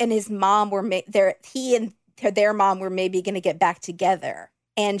he and his mom were... he and their mom were maybe going to get back together.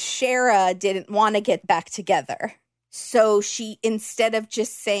 And Shara didn't want to get back together. So she, instead of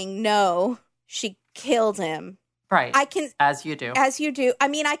just saying no, she killed him. Right. As you do. As you do. I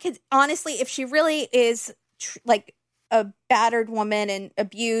mean, I could... Honestly, if she really is like... a battered woman and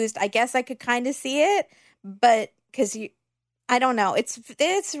abused, I guess I could kind of see it, but because I don't know,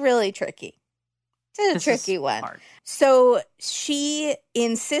 it's really tricky. It's a tricky one. Hard. So she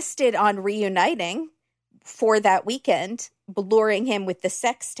insisted on reuniting for that weekend, luring him with the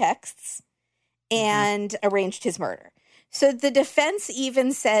sex texts and arranged his murder. So the defense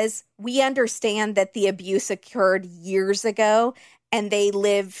even says, we understand that the abuse occurred years ago and they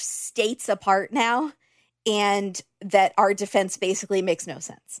live states apart now. And that our defense basically makes no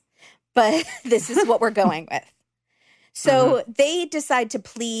sense. But this is what we're going with. So they decide to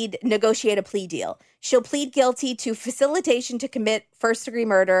negotiate a plea deal. She'll plead guilty to facilitation to commit first-degree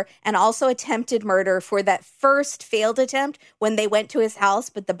murder and also attempted murder for that first failed attempt when they went to his house,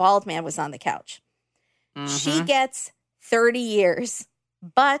 but the bald man was on the couch. She gets 30 years,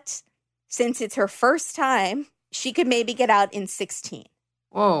 but since it's her first time, she could maybe get out in 16.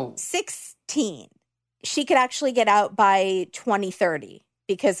 Whoa. 16. She could actually get out by 2030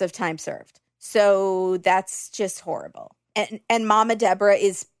 because of time served. So that's just horrible. And Mama Deborah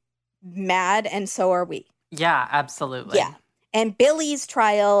is mad, and so are we. Yeah, absolutely. Yeah. And Billy's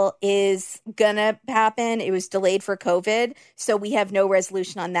trial is going to happen. It was delayed for COVID, so we have no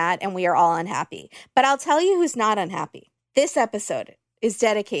resolution on that, and we are all unhappy. But I'll tell you who's not unhappy. This episode is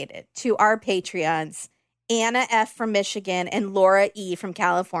dedicated to our Patreons, Anna F. from Michigan and Laura E. from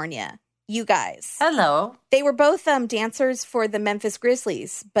California. You guys. Hello. They were both dancers for the Memphis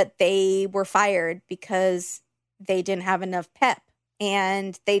Grizzlies, but they were fired because they didn't have enough pep.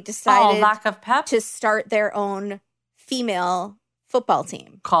 And they decided lack of pep? To start their own female football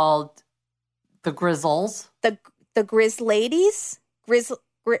team. Called the Grizzles. The Grizz Ladies? Grizz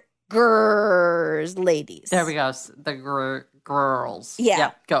Ladies. There we go. The girls. Yeah.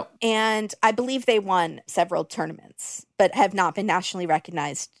 Yep, go. And I believe they won several tournaments, but have not been nationally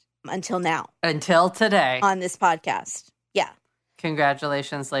recognized until now. Until today. On this podcast. Yeah.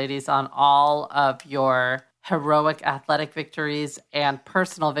 Congratulations, ladies, on all of your heroic athletic victories and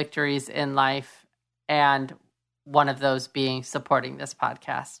personal victories in life. And one of those being supporting this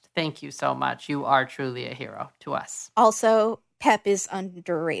podcast. Thank you so much. You are truly a hero to us. Also, pep is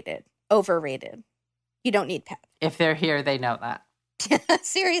underrated, overrated. You don't need pep. If they're here, they know that.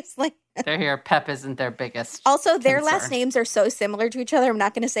 Seriously. They're here. Pep isn't their biggest Also, their concern. last names are so similar to each other. I'm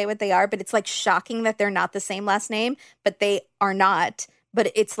not going to say what they are, but it's like shocking that they're not the same last name, but they are not.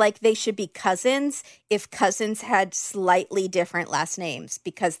 But it's like they should be cousins if cousins had slightly different last names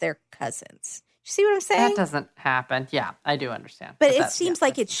because they're cousins. You see what I'm saying? That doesn't happen. Yeah, I do understand. But it seems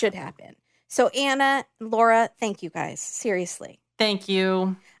like it should happen. So Anna, Laura, thank you guys. Seriously. Thank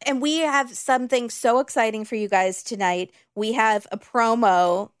you. And we have something so exciting for you guys tonight. We have a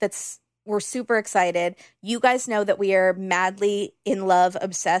promo we're super excited. You guys know that we are madly in love,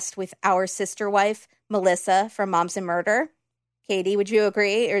 obsessed with our sister wife, Melissa from Moms and Murder. Katie, would you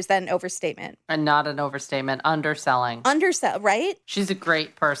agree? Or is that an overstatement? And not an overstatement. Underselling. Undersell, right? She's a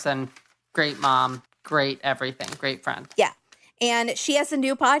great person, great mom, great everything, great friend. Yeah. And she has a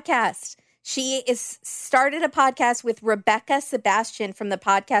new podcast. She started a podcast with Rebecca Sebastian from the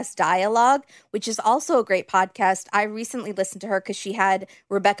podcast Dialogue, which is also a great podcast. I recently listened to her because she had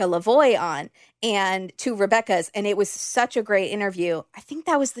Rebecca Lavoie on, and two Rebeccas, and it was such a great interview. I think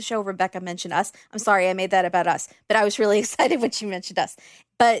that was the show Rebecca mentioned us. I'm sorry, I made that about us, but I was really excited when she mentioned us.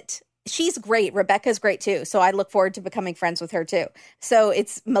 But she's great. Rebecca's great too. So I look forward to becoming friends with her too. So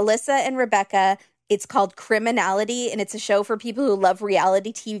it's Melissa and Rebecca. It's called Criminality, and it's a show for people who love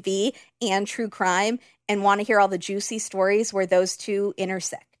reality TV and true crime and want to hear all the juicy stories where those two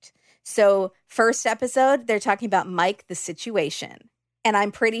intersect. So first episode, they're talking about Mike the Situation. And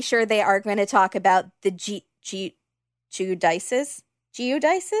I'm pretty sure they are going to talk about the Judices?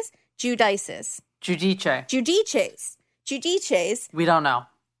 We don't know.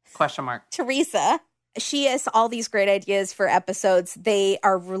 Question mark. Teresa. She has all these great ideas for episodes. They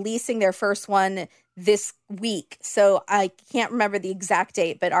are releasing their first one this week. So I can't remember the exact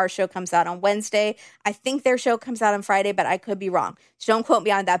date, but our show comes out on Wednesday. I think their show comes out on Friday, but I could be wrong. So don't quote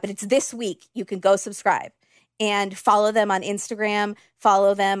me on that, but it's this week. You can go subscribe and follow them on Instagram,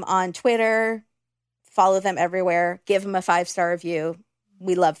 follow them on Twitter, follow them everywhere. Give them a 5-star review.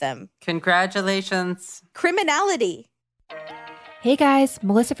 We love them. Congratulations. Criminality. Hey guys,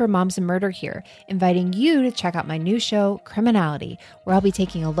 Melissa from Moms and Murder here, inviting you to check out my new show, Criminality, where I'll be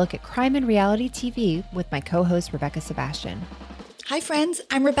taking a look at crime and reality TV with my co-host, Rebecca Sebastian. Hi friends,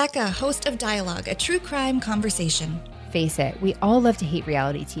 I'm Rebecca, host of Dialogue, a true crime conversation. Face it, we all love to hate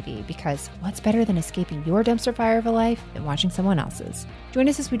reality TV because what's better than escaping your dumpster fire of a life than watching someone else's? Join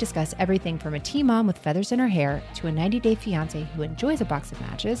us as we discuss everything from a teen mom with feathers in her hair to a 90-day fiance who enjoys a box of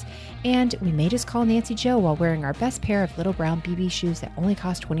matches, and we may just call Nancy Joe while wearing our best pair of little brown BB shoes that only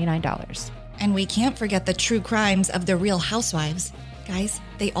cost $29. And we can't forget the true crimes of the Real Housewives. Guys,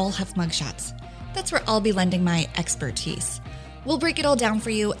 they all have mugshots. That's where I'll be lending my expertise. We'll break it all down for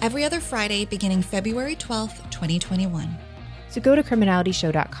you every other Friday beginning February 12th, 2021. So go to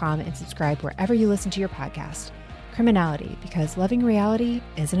criminalityshow.com and subscribe wherever you listen to your podcast. Criminality, because loving reality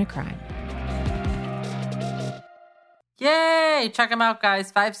isn't a crime. Yay! Check them out,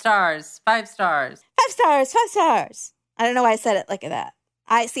 guys. 5 stars. 5 stars. 5 stars. 5 stars. I don't know why I said it like that.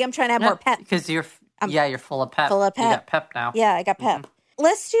 I'm trying to have more pep. Because you're Yeah, you're full of pep. Full of pep. You got pep now. Yeah, I got pep.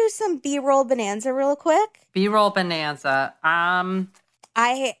 Let's do some B-roll bonanza real quick. B-roll bonanza.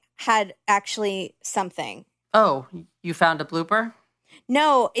 I had actually something. Oh, you found a blooper?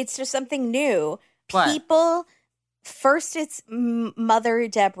 No, it's just something new. What? People, first it's Mother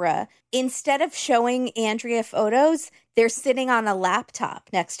Deborah. Instead of showing Andrea photos, they're sitting on a laptop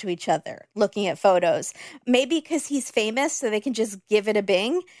next to each other looking at photos. Maybe because he's famous, so they can just give it a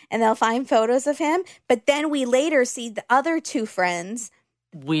bing and they'll find photos of him. But then we later see the other two friends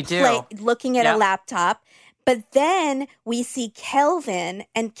looking at a laptop. But then we see Kelvin,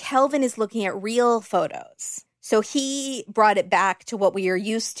 and Kelvin is looking at real photos. So he brought it back to what we are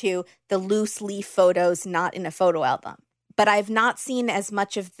used to, the loose leaf photos, not in a photo album. But I've not seen as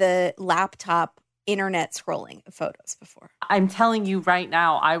much of the laptop internet scrolling of photos before. I'm telling you right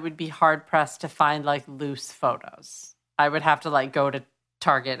now, I would be hard-pressed to find, like, loose photos. I would have to, like, go to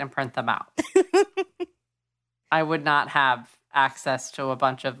Target and print them out. I would not have access to a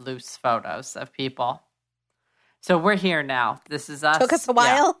bunch of loose photos of people. So we're here now. This is us. Took us a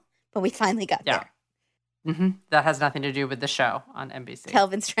while, but we finally got there. That has nothing to do with the show on NBC.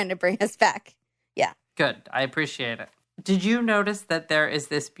 Kelvin's trying to bring us back. Yeah. Good. I appreciate it. Did you notice that there is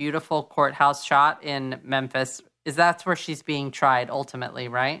this beautiful courthouse shot in Memphis? That's where she's being tried ultimately,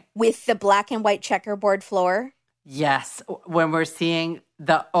 right? With the black and white checkerboard floor? Yes. When we're seeing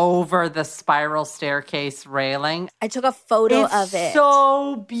over the spiral staircase railing. I took a photo of it. It's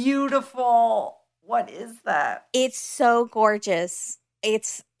so beautiful. What is that? It's so gorgeous.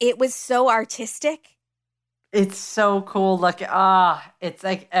 It was so artistic. It's so cool. Look, it's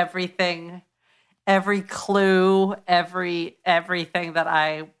like everything, every clue, everything that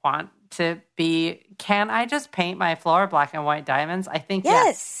I want to be. Can I just paint my floor black and white diamonds? I think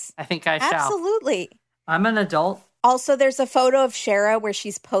yes. I think I shall. Absolutely. I'm an adult. Also, there's a photo of Shara where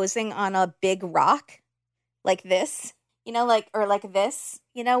she's posing on a big rock like this, or like this,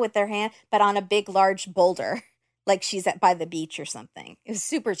 with their hand, but on a big, large boulder, like she's by the beach or something. It was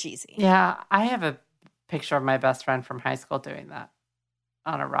super cheesy. Yeah, I have a picture of my best friend from high school doing that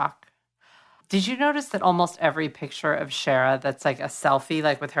on a rock. Did you notice that almost every picture of Shara that's like a selfie,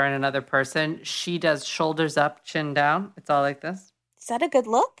 like with her and another person, she does shoulders up, chin down? It's all like this. Is that a good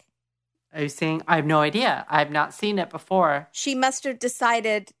look? Are you seeing? I have no idea. I have not seen it before. She must have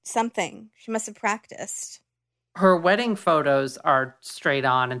decided something. She must have practiced. Her wedding photos are straight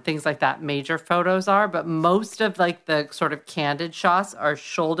on and things like that. Major photos are, but most of like the sort of candid shots are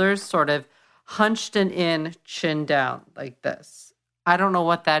shoulders sort of hunched and in, chin down like this. I don't know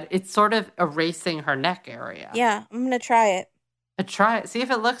what that. It's sort of erasing her neck area. Yeah, I'm gonna try it. Try it. See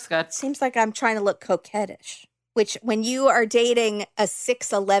if it looks good. Seems like I'm trying to look coquettish. Which, when you are dating a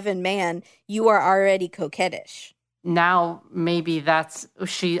 6'11" man, you are already coquettish. Now, maybe that's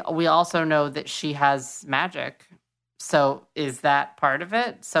she. We also know that she has magic. So is that part of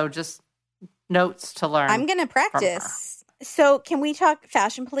it? So just notes to learn. I'm going to practice. So can we talk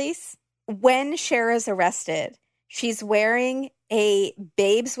fashion police? When Shara's arrested, she's wearing a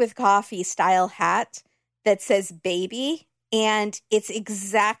Babes with Coffee style hat that says baby. And it's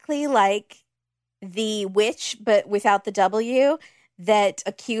exactly like the witch, but without the W, that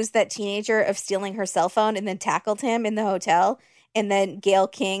accused that teenager of stealing her cell phone and then tackled him in the hotel. And then Gayle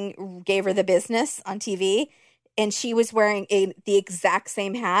King gave her the business on TV. And she was wearing the exact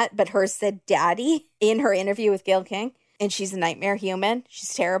same hat, but hers said daddy in her interview with Gayle King. And she's a nightmare human.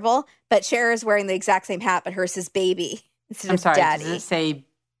 She's terrible. But Cher is wearing the exact same hat, but hers says baby instead of daddy. Does it say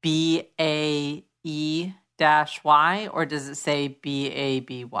BAE-Y or does it say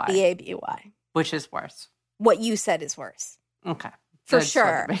BABY? BABY. Which is worse? What you said is worse. Okay. For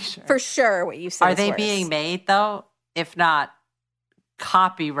sure. For sure what you said is worse. Are they being made, though? If not,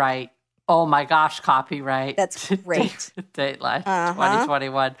 copyright. Oh, my gosh, copyright. That's great. Dateline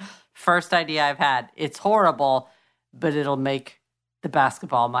 2021. First idea I've had. It's horrible, but it'll make the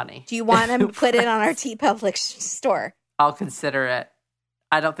basketball money. Do you want to put it on our TeePublic store? I'll consider it.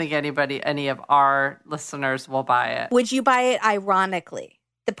 I don't think any of our listeners will buy it. Would you buy it ironically?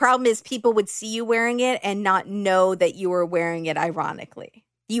 The problem is people would see you wearing it and not know that you were wearing it ironically.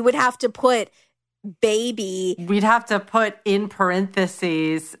 You would have to put baby. We'd have to put in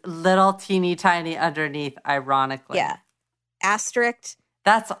parentheses little teeny tiny underneath ironically. Yeah. Asterisk.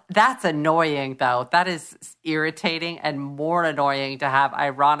 That's annoying though. That is irritating and more annoying to have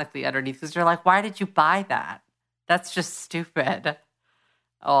ironically underneath because you're like, why did you buy that? That's just stupid.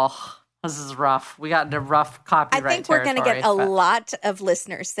 Oh, this is rough. We got into rough copyright I think we're going to get a lot of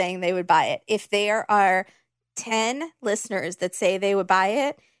listeners saying they would buy it. If there are 10 listeners that say they would buy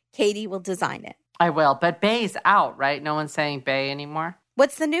it, Katie will design it. I will. But Bay's out, right? No one's saying Bay anymore.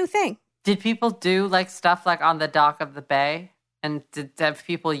 What's the new thing? Did people do like stuff like on the dock of the bay? And have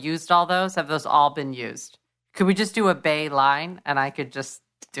people used all those? Have those all been used? Could we just do a bay line and I could just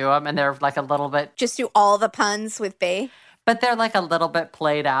do them and they're like a little bit... Just do all the puns with Bay? But they're like a little bit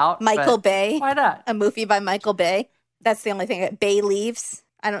played out. Michael Bay? Why not? A movie by Michael Bay? That's the only thing. Bay Leaves?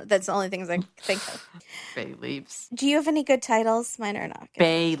 That's the only things I think of. Bay Leaves. Do you have any good titles? Mine are not good.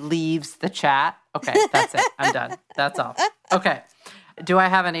 Bay Leaves the Chat. Okay, that's it. I'm done. That's all. Okay. Do I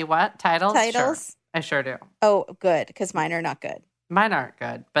have any what? Titles? Titles? Sure. I sure do. Oh, good, because mine are not good. Mine aren't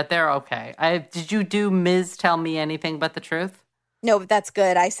good, but they're okay. Did you do Ms. Tell Me Anything But the Truth? No, but that's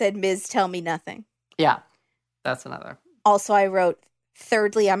good. I said Ms. Tell Me Nothing. Yeah, that's another. Also, I wrote,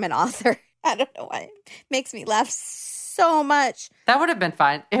 thirdly, I'm an author. I don't know why. It makes me laugh so much. That would have been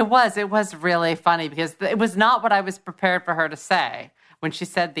fine. It was really funny because it was not what I was prepared for her to say. When she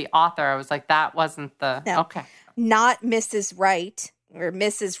said the author, I was like, that wasn't the... No. Okay. Not Mrs. Right or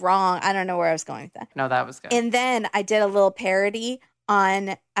Mrs. Wrong. I don't know where I was going with that. No, that was good. And then I did a little parody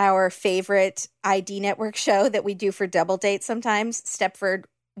on our favorite ID Network show that we do for Double Date sometimes, Secret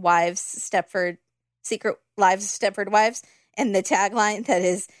Lives of Stepford Wives. And the tagline that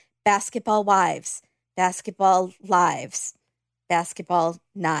is basketball wives, basketball lives, basketball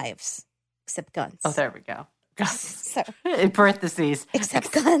knives, except guns. Oh, there we go. Guns. So, in parentheses.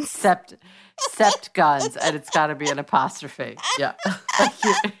 Except guns. Except guns. And it's got to be an apostrophe. Yeah.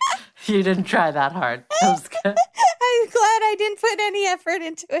 You didn't try that hard. That was good. I'm glad I didn't put any effort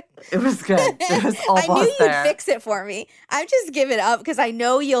into it. It was good. It was almost I knew you'd there. fix it for me. I'm just giving up because I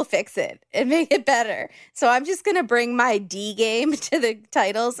know you'll fix it and make it better. So I'm just going to bring my D game to the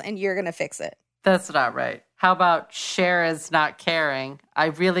titles and you're going to fix it. That's not right. How about Cher is not caring? I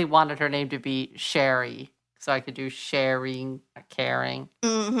really wanted her name to be Sherry, so I could do sharing, caring.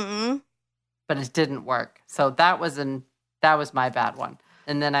 Mm-hmm. But it didn't work. So that was my bad one.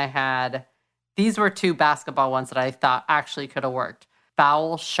 And then I had, these were two basketball ones that I thought actually could have worked.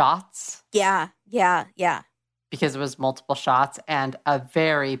 Foul shots. Yeah. Because it was multiple shots and a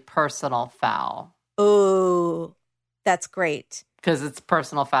very personal foul. Oh, that's great. Because it's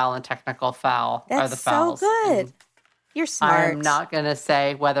personal foul and technical foul are the fouls. That's so good. You're smart. I'm not going to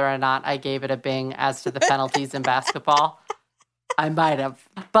say whether or not I gave it a bing as to the penalties in basketball. I might have.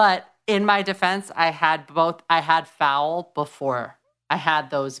 But in my defense, I had both. I had foul before. I had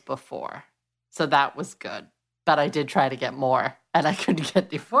those before. So that was good. But I did try to get more, and I couldn't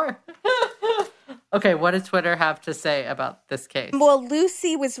get any more. Okay, what did Twitter have to say about this case? Well,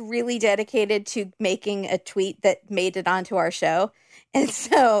 Lucy was really dedicated to making a tweet that made it onto our show. And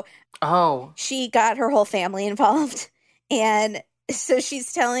so she got her whole family involved. And so she's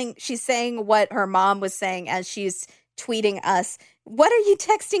saying what her mom was saying as she's tweeting us. What are you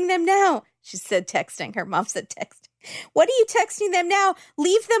texting them now? She said texting. Her mom said texting. What are you texting them now?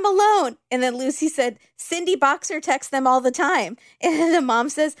 Leave them alone. And then Lucy said, Cindy Boxer texts them all the time. And then the mom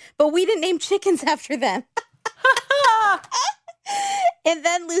says, but we didn't name chickens after them. And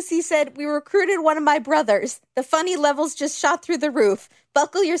then Lucy said, we recruited one of my brothers. The funny levels just shot through the roof.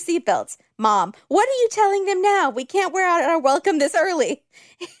 Buckle your seatbelts. Mom, what are you telling them now? We can't wear out our welcome this early.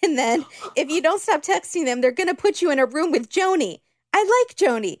 And then if you don't stop texting them, they're going to put you in a room with Joni. I like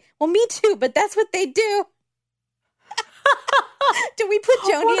Joni. Well, me too, but that's what they do. Do we put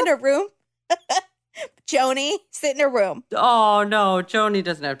Joni in a room? Joni, sit in a room. Oh, no. Joni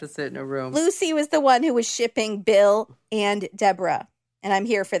doesn't have to sit in a room. Lucy was the one who was shipping Bill and Deborah, and I'm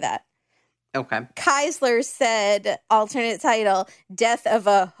here for that. Okay. Keisler said, alternate title, Death of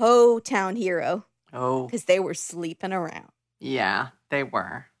a Ho-Town Hero. Oh. Because they were sleeping around. Yeah, they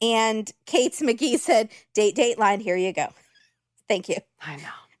were. And Kate's McGee said, Dateline, here you go. Thank you. I know.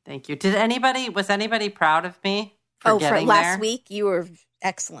 Thank you. Was anybody proud of me? For last week, you were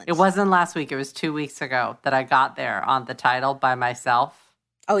excellent. It wasn't last week. It was 2 weeks ago that I got there on the title by myself.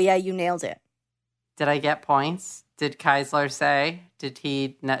 Oh, yeah, you nailed it. Did I get points? Did Keisler say?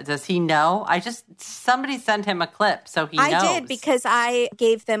 Does he know? Somebody sent him a clip, so he knows. I did because I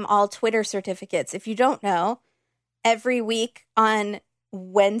gave them all Twitter certificates. If you don't know, every week on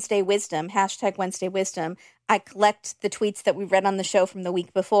Wednesday Wisdom, #WednesdayWisdom, I collect the tweets that we read on the show from the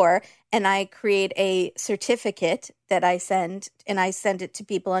week before, and I create a certificate that I send, and I send it to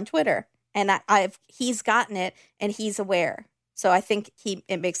people on Twitter. And he's gotten it, and he's aware. So I think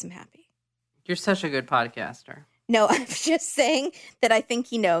it makes him happy. You're such a good podcaster. No, I'm just saying that I think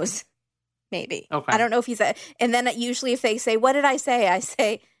he knows. Maybe. Okay. I don't know if and then usually if they say, what did I say? I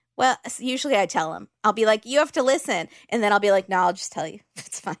say, well, usually I tell him. I'll be like, you have to listen. And then I'll be like, no, I'll just tell you.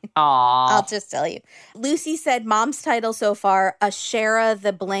 It's fine. Aww. I'll just tell you. Lucy said, mom's title so far, Ashera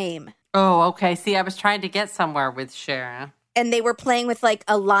the Blame. Oh, okay. See, I was trying to get somewhere with Shara. And they were playing with like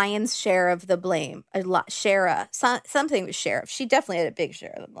a lion's share of the blame. Something with sheriff. She definitely had a big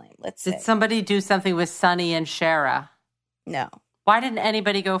share of the blame, let's say. Did somebody do something with Sonny and Shara? No. Why didn't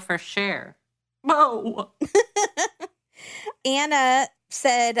anybody go for Cher? Whoa. Anna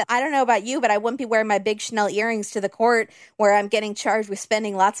said, I don't know about you, but I wouldn't be wearing my big Chanel earrings to the court where I'm getting charged with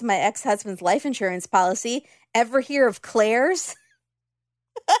spending lots of my ex-husband's life insurance policy. Ever hear of Claire's?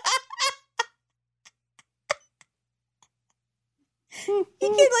 You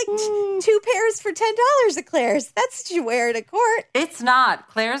get like 2 pairs for $10 at Claire's. That's what you wear to court. It's not.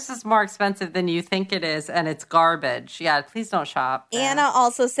 Claire's is more expensive than you think it is, and it's garbage. Yeah, please don't shop there. Anna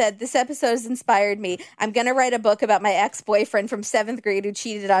also said, this episode has inspired me. I'm going to write a book about my ex-boyfriend from 7th grade who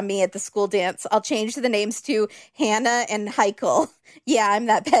cheated on me at the school dance. I'll change the names to Hannah and Heichel. Yeah, I'm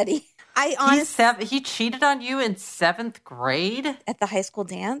that petty. He cheated on you in 7th grade? At the high school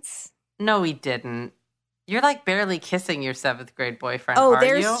dance? No, he didn't. You're like barely kissing your 7th grade boyfriend. Oh, are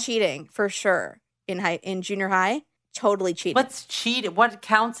you? there's cheating for sure in junior high. Totally cheating. What's cheating? What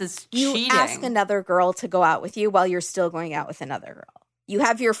counts as cheating? You ask another girl to go out with you while you're still going out with another girl. You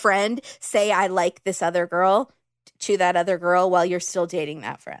have your friend say, I like this other girl to that other girl while you're still dating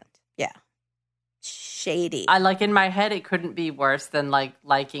that friend. Yeah. Shady. I like in my head, it couldn't be worse than like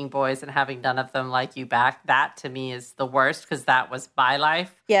liking boys and having none of them like you back. That to me is the worst because that was my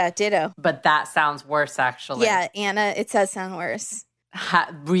life. Yeah, ditto. But that sounds worse, actually. Yeah, Anna, it does sound worse.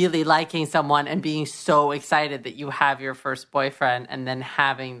 Really liking someone and being so excited that you have your first boyfriend and then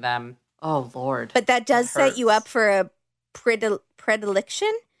having them. Oh, Lord. But that does set you up for a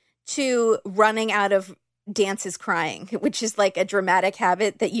predilection to running out of dances crying, which is like a dramatic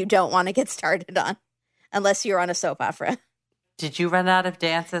habit that you don't want to get started on unless you're on a soap opera. Did you run out of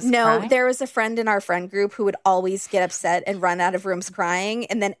dances No, there was a friend in our friend group who would always get upset and run out of rooms crying,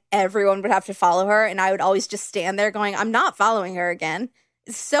 and then everyone would have to follow her, and I would always just stand there going, I'm not following her again.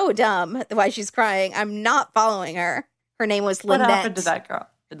 It's so dumb why she's crying. I'm not following her. Her name was Lynette. What happened to that girl?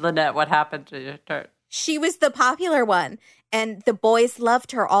 Lynette, what happened to her? She was the popular one, and the boys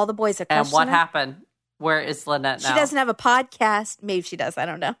loved her. All the boys are questioning And what her. happened? Where is Lynette now? She doesn't have a podcast. Maybe she does. I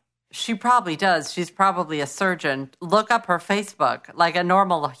don't know. She probably does. She's probably a surgeon. Look up her Facebook like a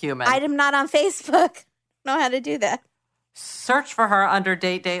normal human. I'm not on Facebook. Know how to do that. Search for her under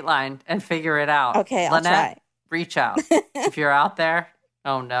Dateline and figure it out. Okay, I'll Lynette, try. Reach out. If you're out there,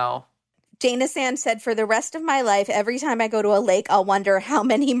 oh no. Dana Sand said, for the rest of my life, every time I go to a lake, I'll wonder how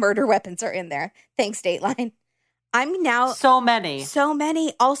many murder weapons are in there. Thanks, Dateline. I'm now... So many. So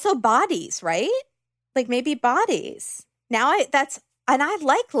many. Also bodies, right? Like maybe bodies. And I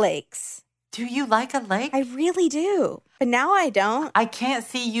like lakes. Do you like a lake? I really do. But now I don't. I can't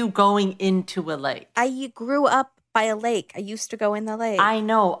see you going into a lake. I grew up by a lake. I used to go in the lake. I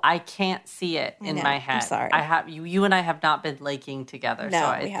know. I can't see it in my head. I'm sorry. I have you and I have not been laking together, No, so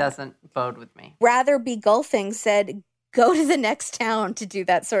we it haven't. doesn't bode with me. Rather Be Golfing said, go to the next town to do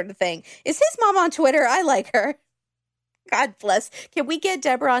that sort of thing. Is his mom on Twitter? I like her. God bless. Can we get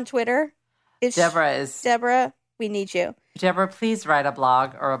Deborah on Twitter? Deborah, we need you. Deborah, please write a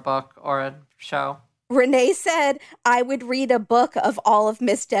blog or a book or a show. Renee said, I would read a book of all of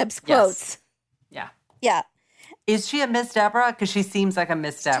Miss Deb's quotes. Yes. Yeah. Is she a Miss Deborah? Because she seems like a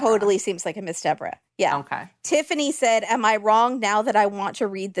Miss Deborah. Totally seems like a Miss Deborah. Yeah. Okay. Tiffany said, am I wrong now that I want to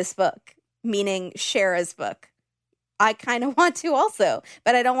read this book? Meaning Shara's book. I kind of want to also,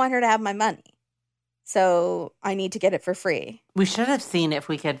 but I don't want her to have my money. So I need to get it for free. We should have seen if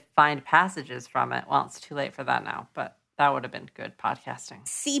we could find passages from it. Well, it's too late for that now, but that would have been good podcasting.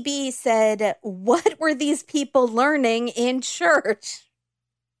 CB said, what were these people learning in church?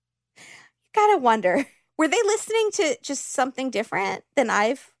 You gotta wonder, were they listening to just something different than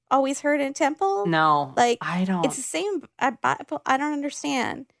I've always heard in temple? No, like I don't. It's the same Bible. I don't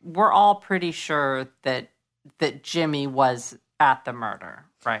understand. We're all pretty sure that Jimmy was at the murder,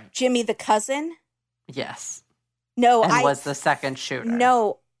 right? Jimmy the cousin? Yes. No, and was the second shooter.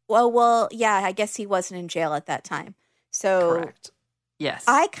 No. Well, yeah, I guess he wasn't in jail at that time. So correct. Yes.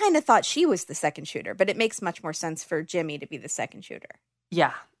 I kind of thought she was the second shooter, but it makes much more sense for Jimmy to be the second shooter.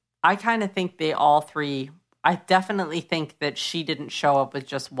 Yeah. I kind of think they all three, I definitely think that she didn't show up with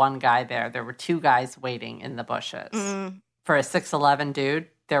just one guy there. There were two guys waiting in the bushes. Mm. For a 6'11" dude,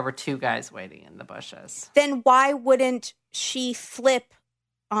 there were two guys waiting in the bushes. Then why wouldn't she flip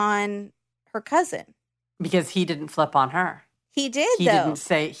on her cousin? Because he didn't flip on her. He did, he though. Didn't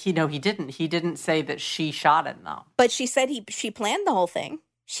say, he didn't. He didn't say that she shot him, though. But she said she planned the whole thing.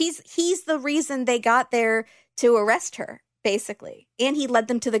 He's the reason they got there to arrest her, basically. And he led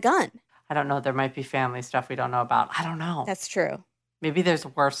them to the gun. I don't know. There might be family stuff we don't know about. I don't know. That's true. Maybe there's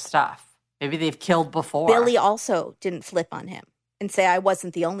worse stuff. Maybe they've killed before. Billy also didn't flip on him and say I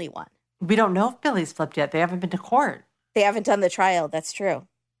wasn't the only one. We don't know if Billy's flipped yet. They haven't been to court. They haven't done the trial. That's true.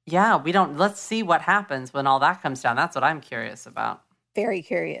 Yeah, we don't. Let's see what happens when all that comes down. That's what I'm curious about. Very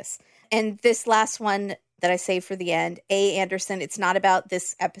curious. And this last one that I saved for the end, A. Anderson, it's not about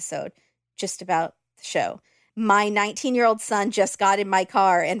this episode, just about the show. My 19-year-old son just got in my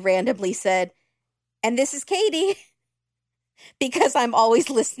car and randomly said, and this is Katie, because I'm always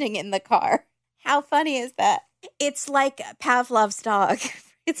listening in the car. How funny is that? It's like Pavlov's dog.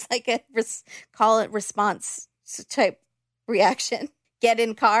 It's like a call it response type reaction. Get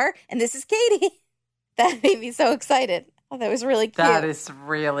in car, and this is Katie. That made me so excited. Oh, that was really cute. That is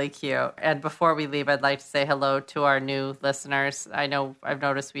really cute. And before we leave, I'd like to say hello to our new listeners. I know I've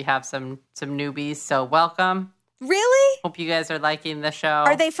noticed we have some newbies, so welcome. Really? Hope you guys are liking the show.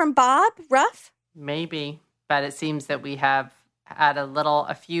 Are they from Bob Ruff? Maybe, but it seems that we have had a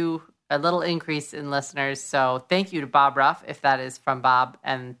little increase in listeners. So thank you to Bob Ruff, if that is from Bob,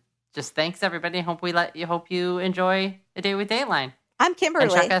 and just thanks everybody. Hope you enjoy A Day with Dateline. I'm Kimberly.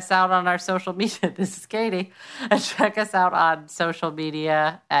 And check us out on our social media. This is Katie. And check us out on social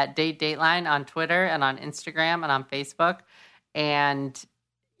media at Dateline on Twitter and on Instagram and on Facebook. And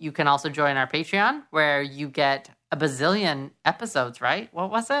you can also join our Patreon where you get a bazillion episodes, right?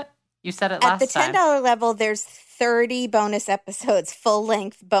 What was it? You said it last time. At the $10 level, there's 30 bonus episodes,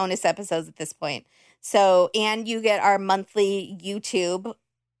 full-length bonus episodes at this point. So, and you get our monthly YouTube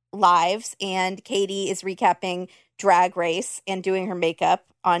lives, and Katie is recapping Drag Race and doing her makeup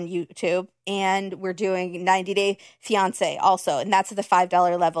on YouTube, and we're doing 90 Day Fiancé also, and that's at the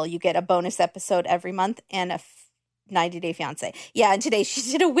 $5 level. You get a bonus episode every month and a 90 Day Fiancé. Yeah, and today she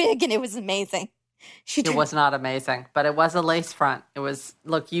did a wig, and it was amazing. It was not amazing, but it was a lace front. It was,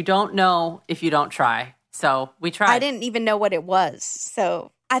 look, you don't know if you don't try. So we tried. I didn't even know what it was.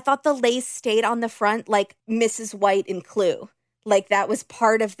 So I thought the lace stayed on the front like Mrs. White in Clue. Like that was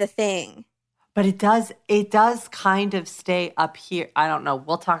part of the thing. But it does kind of stay up here. I don't know.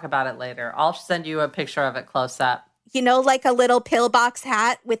 We'll talk about it later. I'll send you a picture of it close up. You know, like a little pillbox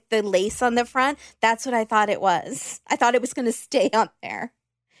hat with the lace on the front. That's what I thought it was. I thought it was going to stay on there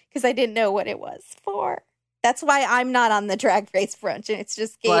because I didn't know what it was for. That's why I'm not on the Drag Race brunch, and it's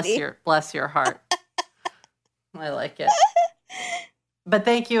just Katie. Bless your heart. I like it. But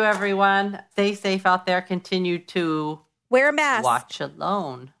thank you, everyone. Stay safe out there. Continue to wear a mask. Watch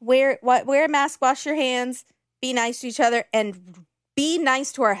alone. Wear a mask. Wash your hands. Be nice to each other, and be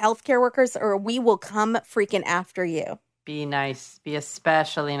nice to our healthcare workers, or we will come freaking after you. Be nice. Be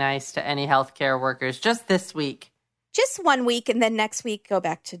especially nice to any healthcare workers. Just this week. Just 1 week, and then next week go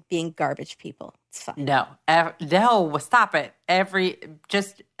back to being garbage people. It's fine. No, stop it.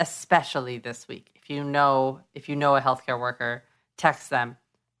 Just especially this week. If you know a healthcare worker, text them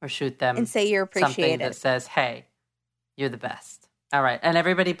or shoot them and say you're appreciated. Something that says, "Hey, you're the best." All right, and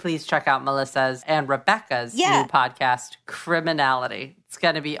everybody, please check out Melissa's and Rebecca's new podcast, Criminality. It's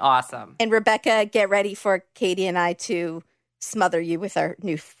going to be awesome. And Rebecca, get ready for Katie and I to smother you with our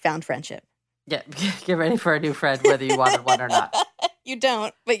newfound friendship. Yeah, get ready for a new friend, whether you wanted one or not. You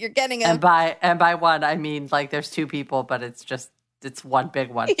don't, but you're getting them. And by one, I mean like there's two people, but it's one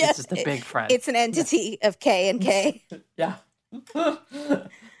big one. Yes, it's just a big friend. It's an entity of K and K. Yeah.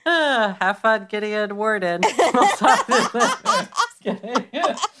 Have fun getting a word in. Just kidding.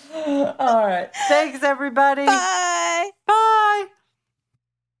 All right. Thanks, everybody. Bye. Bye.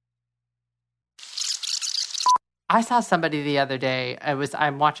 I saw somebody the other day.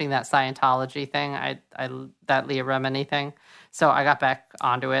 I'm watching that Scientology thing. That Leah Remini thing. So I got back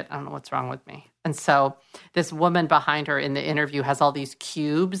onto it. I don't know what's wrong with me. And so this woman behind her in the interview has all these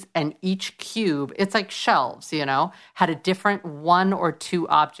cubes, and each cube, it's like shelves, had a different 1 or 2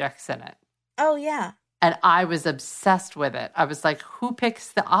 objects in it. Oh, yeah. And I was obsessed with it. I was like, who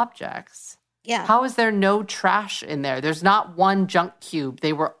picks the objects? Yeah. How is there no trash in there? There's not one junk cube.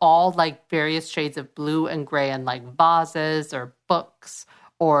 They were all like various shades of blue and gray and like vases or books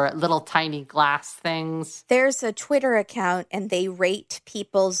or little tiny glass things. There's a Twitter account and they rate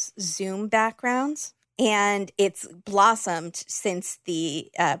people's Zoom backgrounds, and it's blossomed since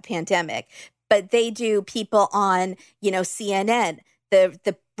the pandemic. But they do people on, CNN,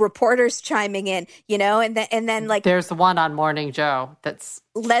 the reporters chiming in, and then like there's the one on Morning Joe that's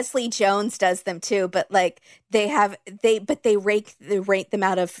Leslie Jones does them too, but like they rate them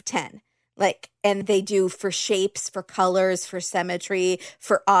out of 10. Like, and they do for shapes, for colors, for symmetry,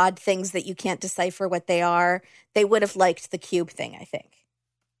 for odd things that you can't decipher what they are. They would have liked the cube thing, I think.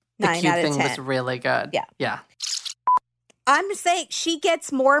 9 out of 10. The cube thing was really good. Yeah. Yeah. I'm saying she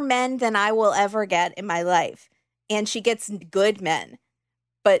gets more men than I will ever get in my life. And she gets good men.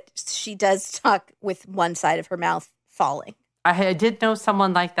 but she does talk with one side of her mouth falling. I did know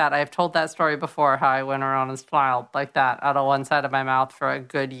someone like that. I've told that story before, how I went around and smiled like that out of one side of my mouth for a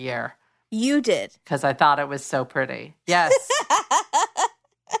good year. You did. Because I thought it was so pretty. Yes.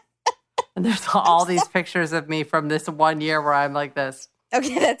 And there's all these pictures of me from this 1 year where I'm like this.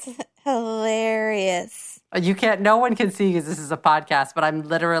 Okay, that's hilarious. No one can see because this is a podcast, but I'm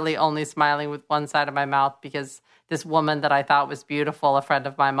literally only smiling with one side of my mouth because this woman that I thought was beautiful, a friend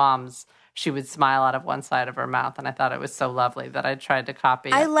of my mom's, she would smile out of one side of her mouth. And I thought it was so lovely that I tried to copy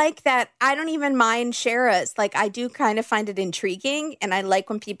it. I like that. I don't even mind Shara's. Like, I do kind of find it intriguing. And I like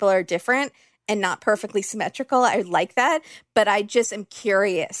when people are different and not perfectly symmetrical. I like that. But I just am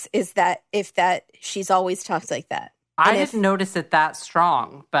curious, if she's always talked like that. I didn't notice it that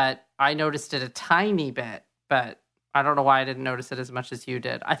strong, but I noticed it a tiny bit. But I don't know why I didn't notice it as much as you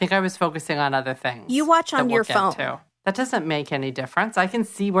did. I think I was focusing on other things. You watch on your phone. That doesn't make any difference. I can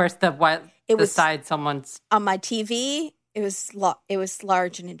see where's the side someone's... On my TV, it was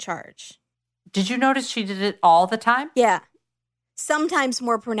large and in charge. Did you notice she did it all the time? Yeah. Sometimes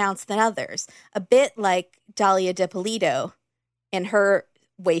more pronounced than others. A bit like Dalia DiPolito in her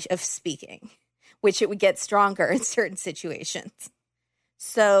way of speaking, which it would get stronger in certain situations.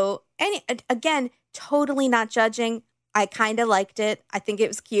 So, again, totally not judging. I kind of liked it. I think it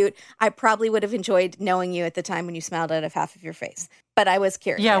was cute. I probably would have enjoyed knowing you at the time when you smiled out of half of your face. But I was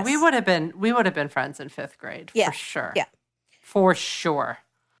curious. Yeah, we would have been friends in 5th grade, for sure. Yeah. For sure.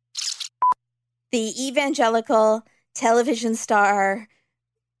 The evangelical television star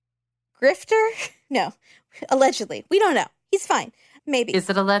grifter? No, allegedly. We don't know. He's fine. Maybe. Is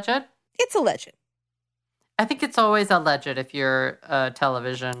it alleged? It's alleged. I think it's always alleged if you're a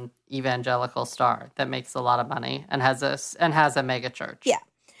television evangelical star that makes a lot of money and has a mega church. Yeah.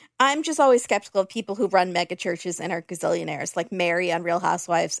 I'm just always skeptical of people who run mega churches and are gazillionaires, like Mary on Real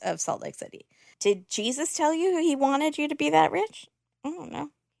Housewives of Salt Lake City. Did Jesus tell you he wanted you to be that rich? I don't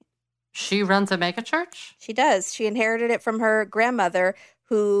know. She runs a mega church? She does. She inherited it from her grandmother,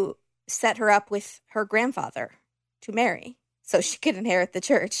 who set her up with her grandfather to marry so she could inherit the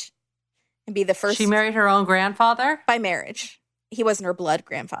church and be the first. She married her own grandfather? By marriage. He wasn't her blood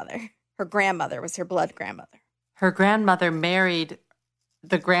grandfather. Her grandmother was her blood grandmother. Her grandmother married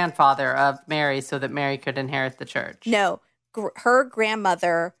the grandfather of Mary so that Mary could inherit the church. No, her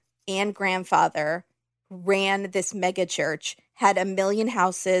grandmother and grandfather ran this mega church, had 1 million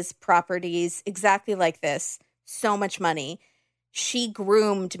houses, properties, exactly like this, so much money. She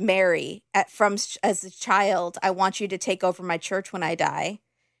groomed Mary as a child. I want you to take over my church when I die,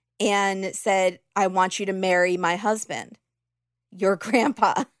 and said, I want you to marry my husband, your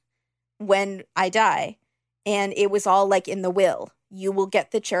grandpa, when I die. And it was all like in the will. You will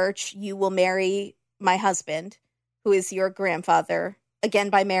get the church. You will marry my husband, who is your grandfather. Again,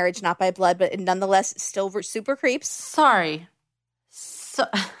 by marriage, not by blood, but nonetheless, still super creeps. Sorry. So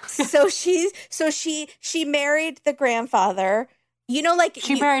she married the grandfather. You know, like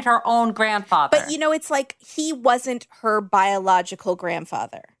she married her own grandfather. But you know, it's like he wasn't her biological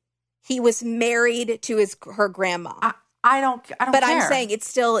grandfather. He was married to her grandma. I don't care. But I'm saying it's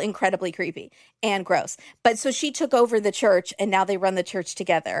still incredibly creepy and gross. But so she took over the church, and now they run the church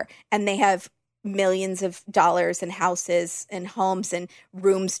together, and they have millions of dollars and houses and homes and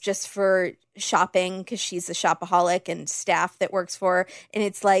rooms just for shopping because she's a shopaholic, and staff that works for her. And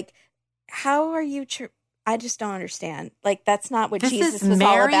it's like, how are you? I just don't understand. Like, that's not what Jesus was all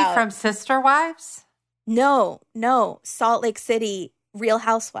about. This is Mary from Sister Wives? No. Salt Lake City Real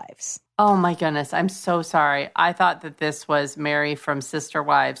Housewives. Oh my goodness. I'm so sorry. I thought that this was Mary from Sister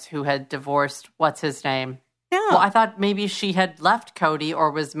Wives who had divorced, what's his name? No. Well, I thought maybe she had left Cody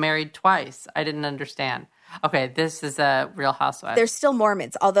or was married twice. I didn't understand. Okay, this is a Real Housewives. They're still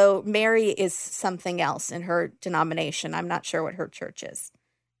Mormons, although Mary is something else in her denomination. I'm not sure what her church is.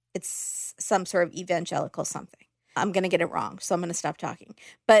 It's some sort of evangelical something. I'm going to get it wrong, so I'm going to stop talking.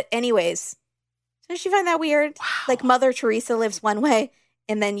 But anyways, don't you find that weird? Wow. Like Mother Teresa lives one way,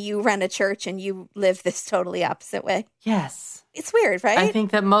 and then you run a church and you live this totally opposite way. Yes. It's weird, right? I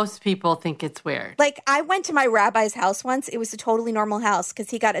think that most people think it's weird. Like, I went to my rabbi's house once. It was a totally normal house because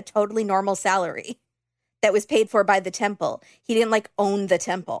he got a totally normal salary that was paid for by the temple. He didn't, like, own the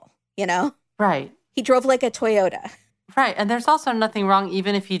temple, you know? Right. He drove, like, a Toyota. Right. And there's also nothing wrong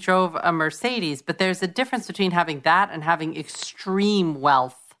even if he drove a Mercedes, but there's a difference between having that and having extreme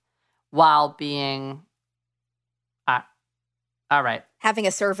wealth while being, all right. Having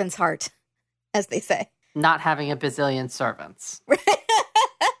a servant's heart, as they say. Not having a bazillion servants.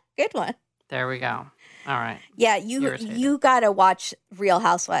 Good one. There we go. All right. Yeah, you got to watch Real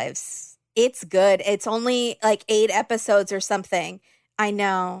Housewives. It's good. It's only like 8 episodes or something. I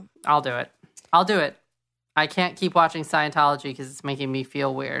know. I'll do it. I can't keep watching Scientology because it's making me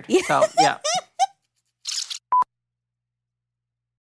feel weird. So, yeah.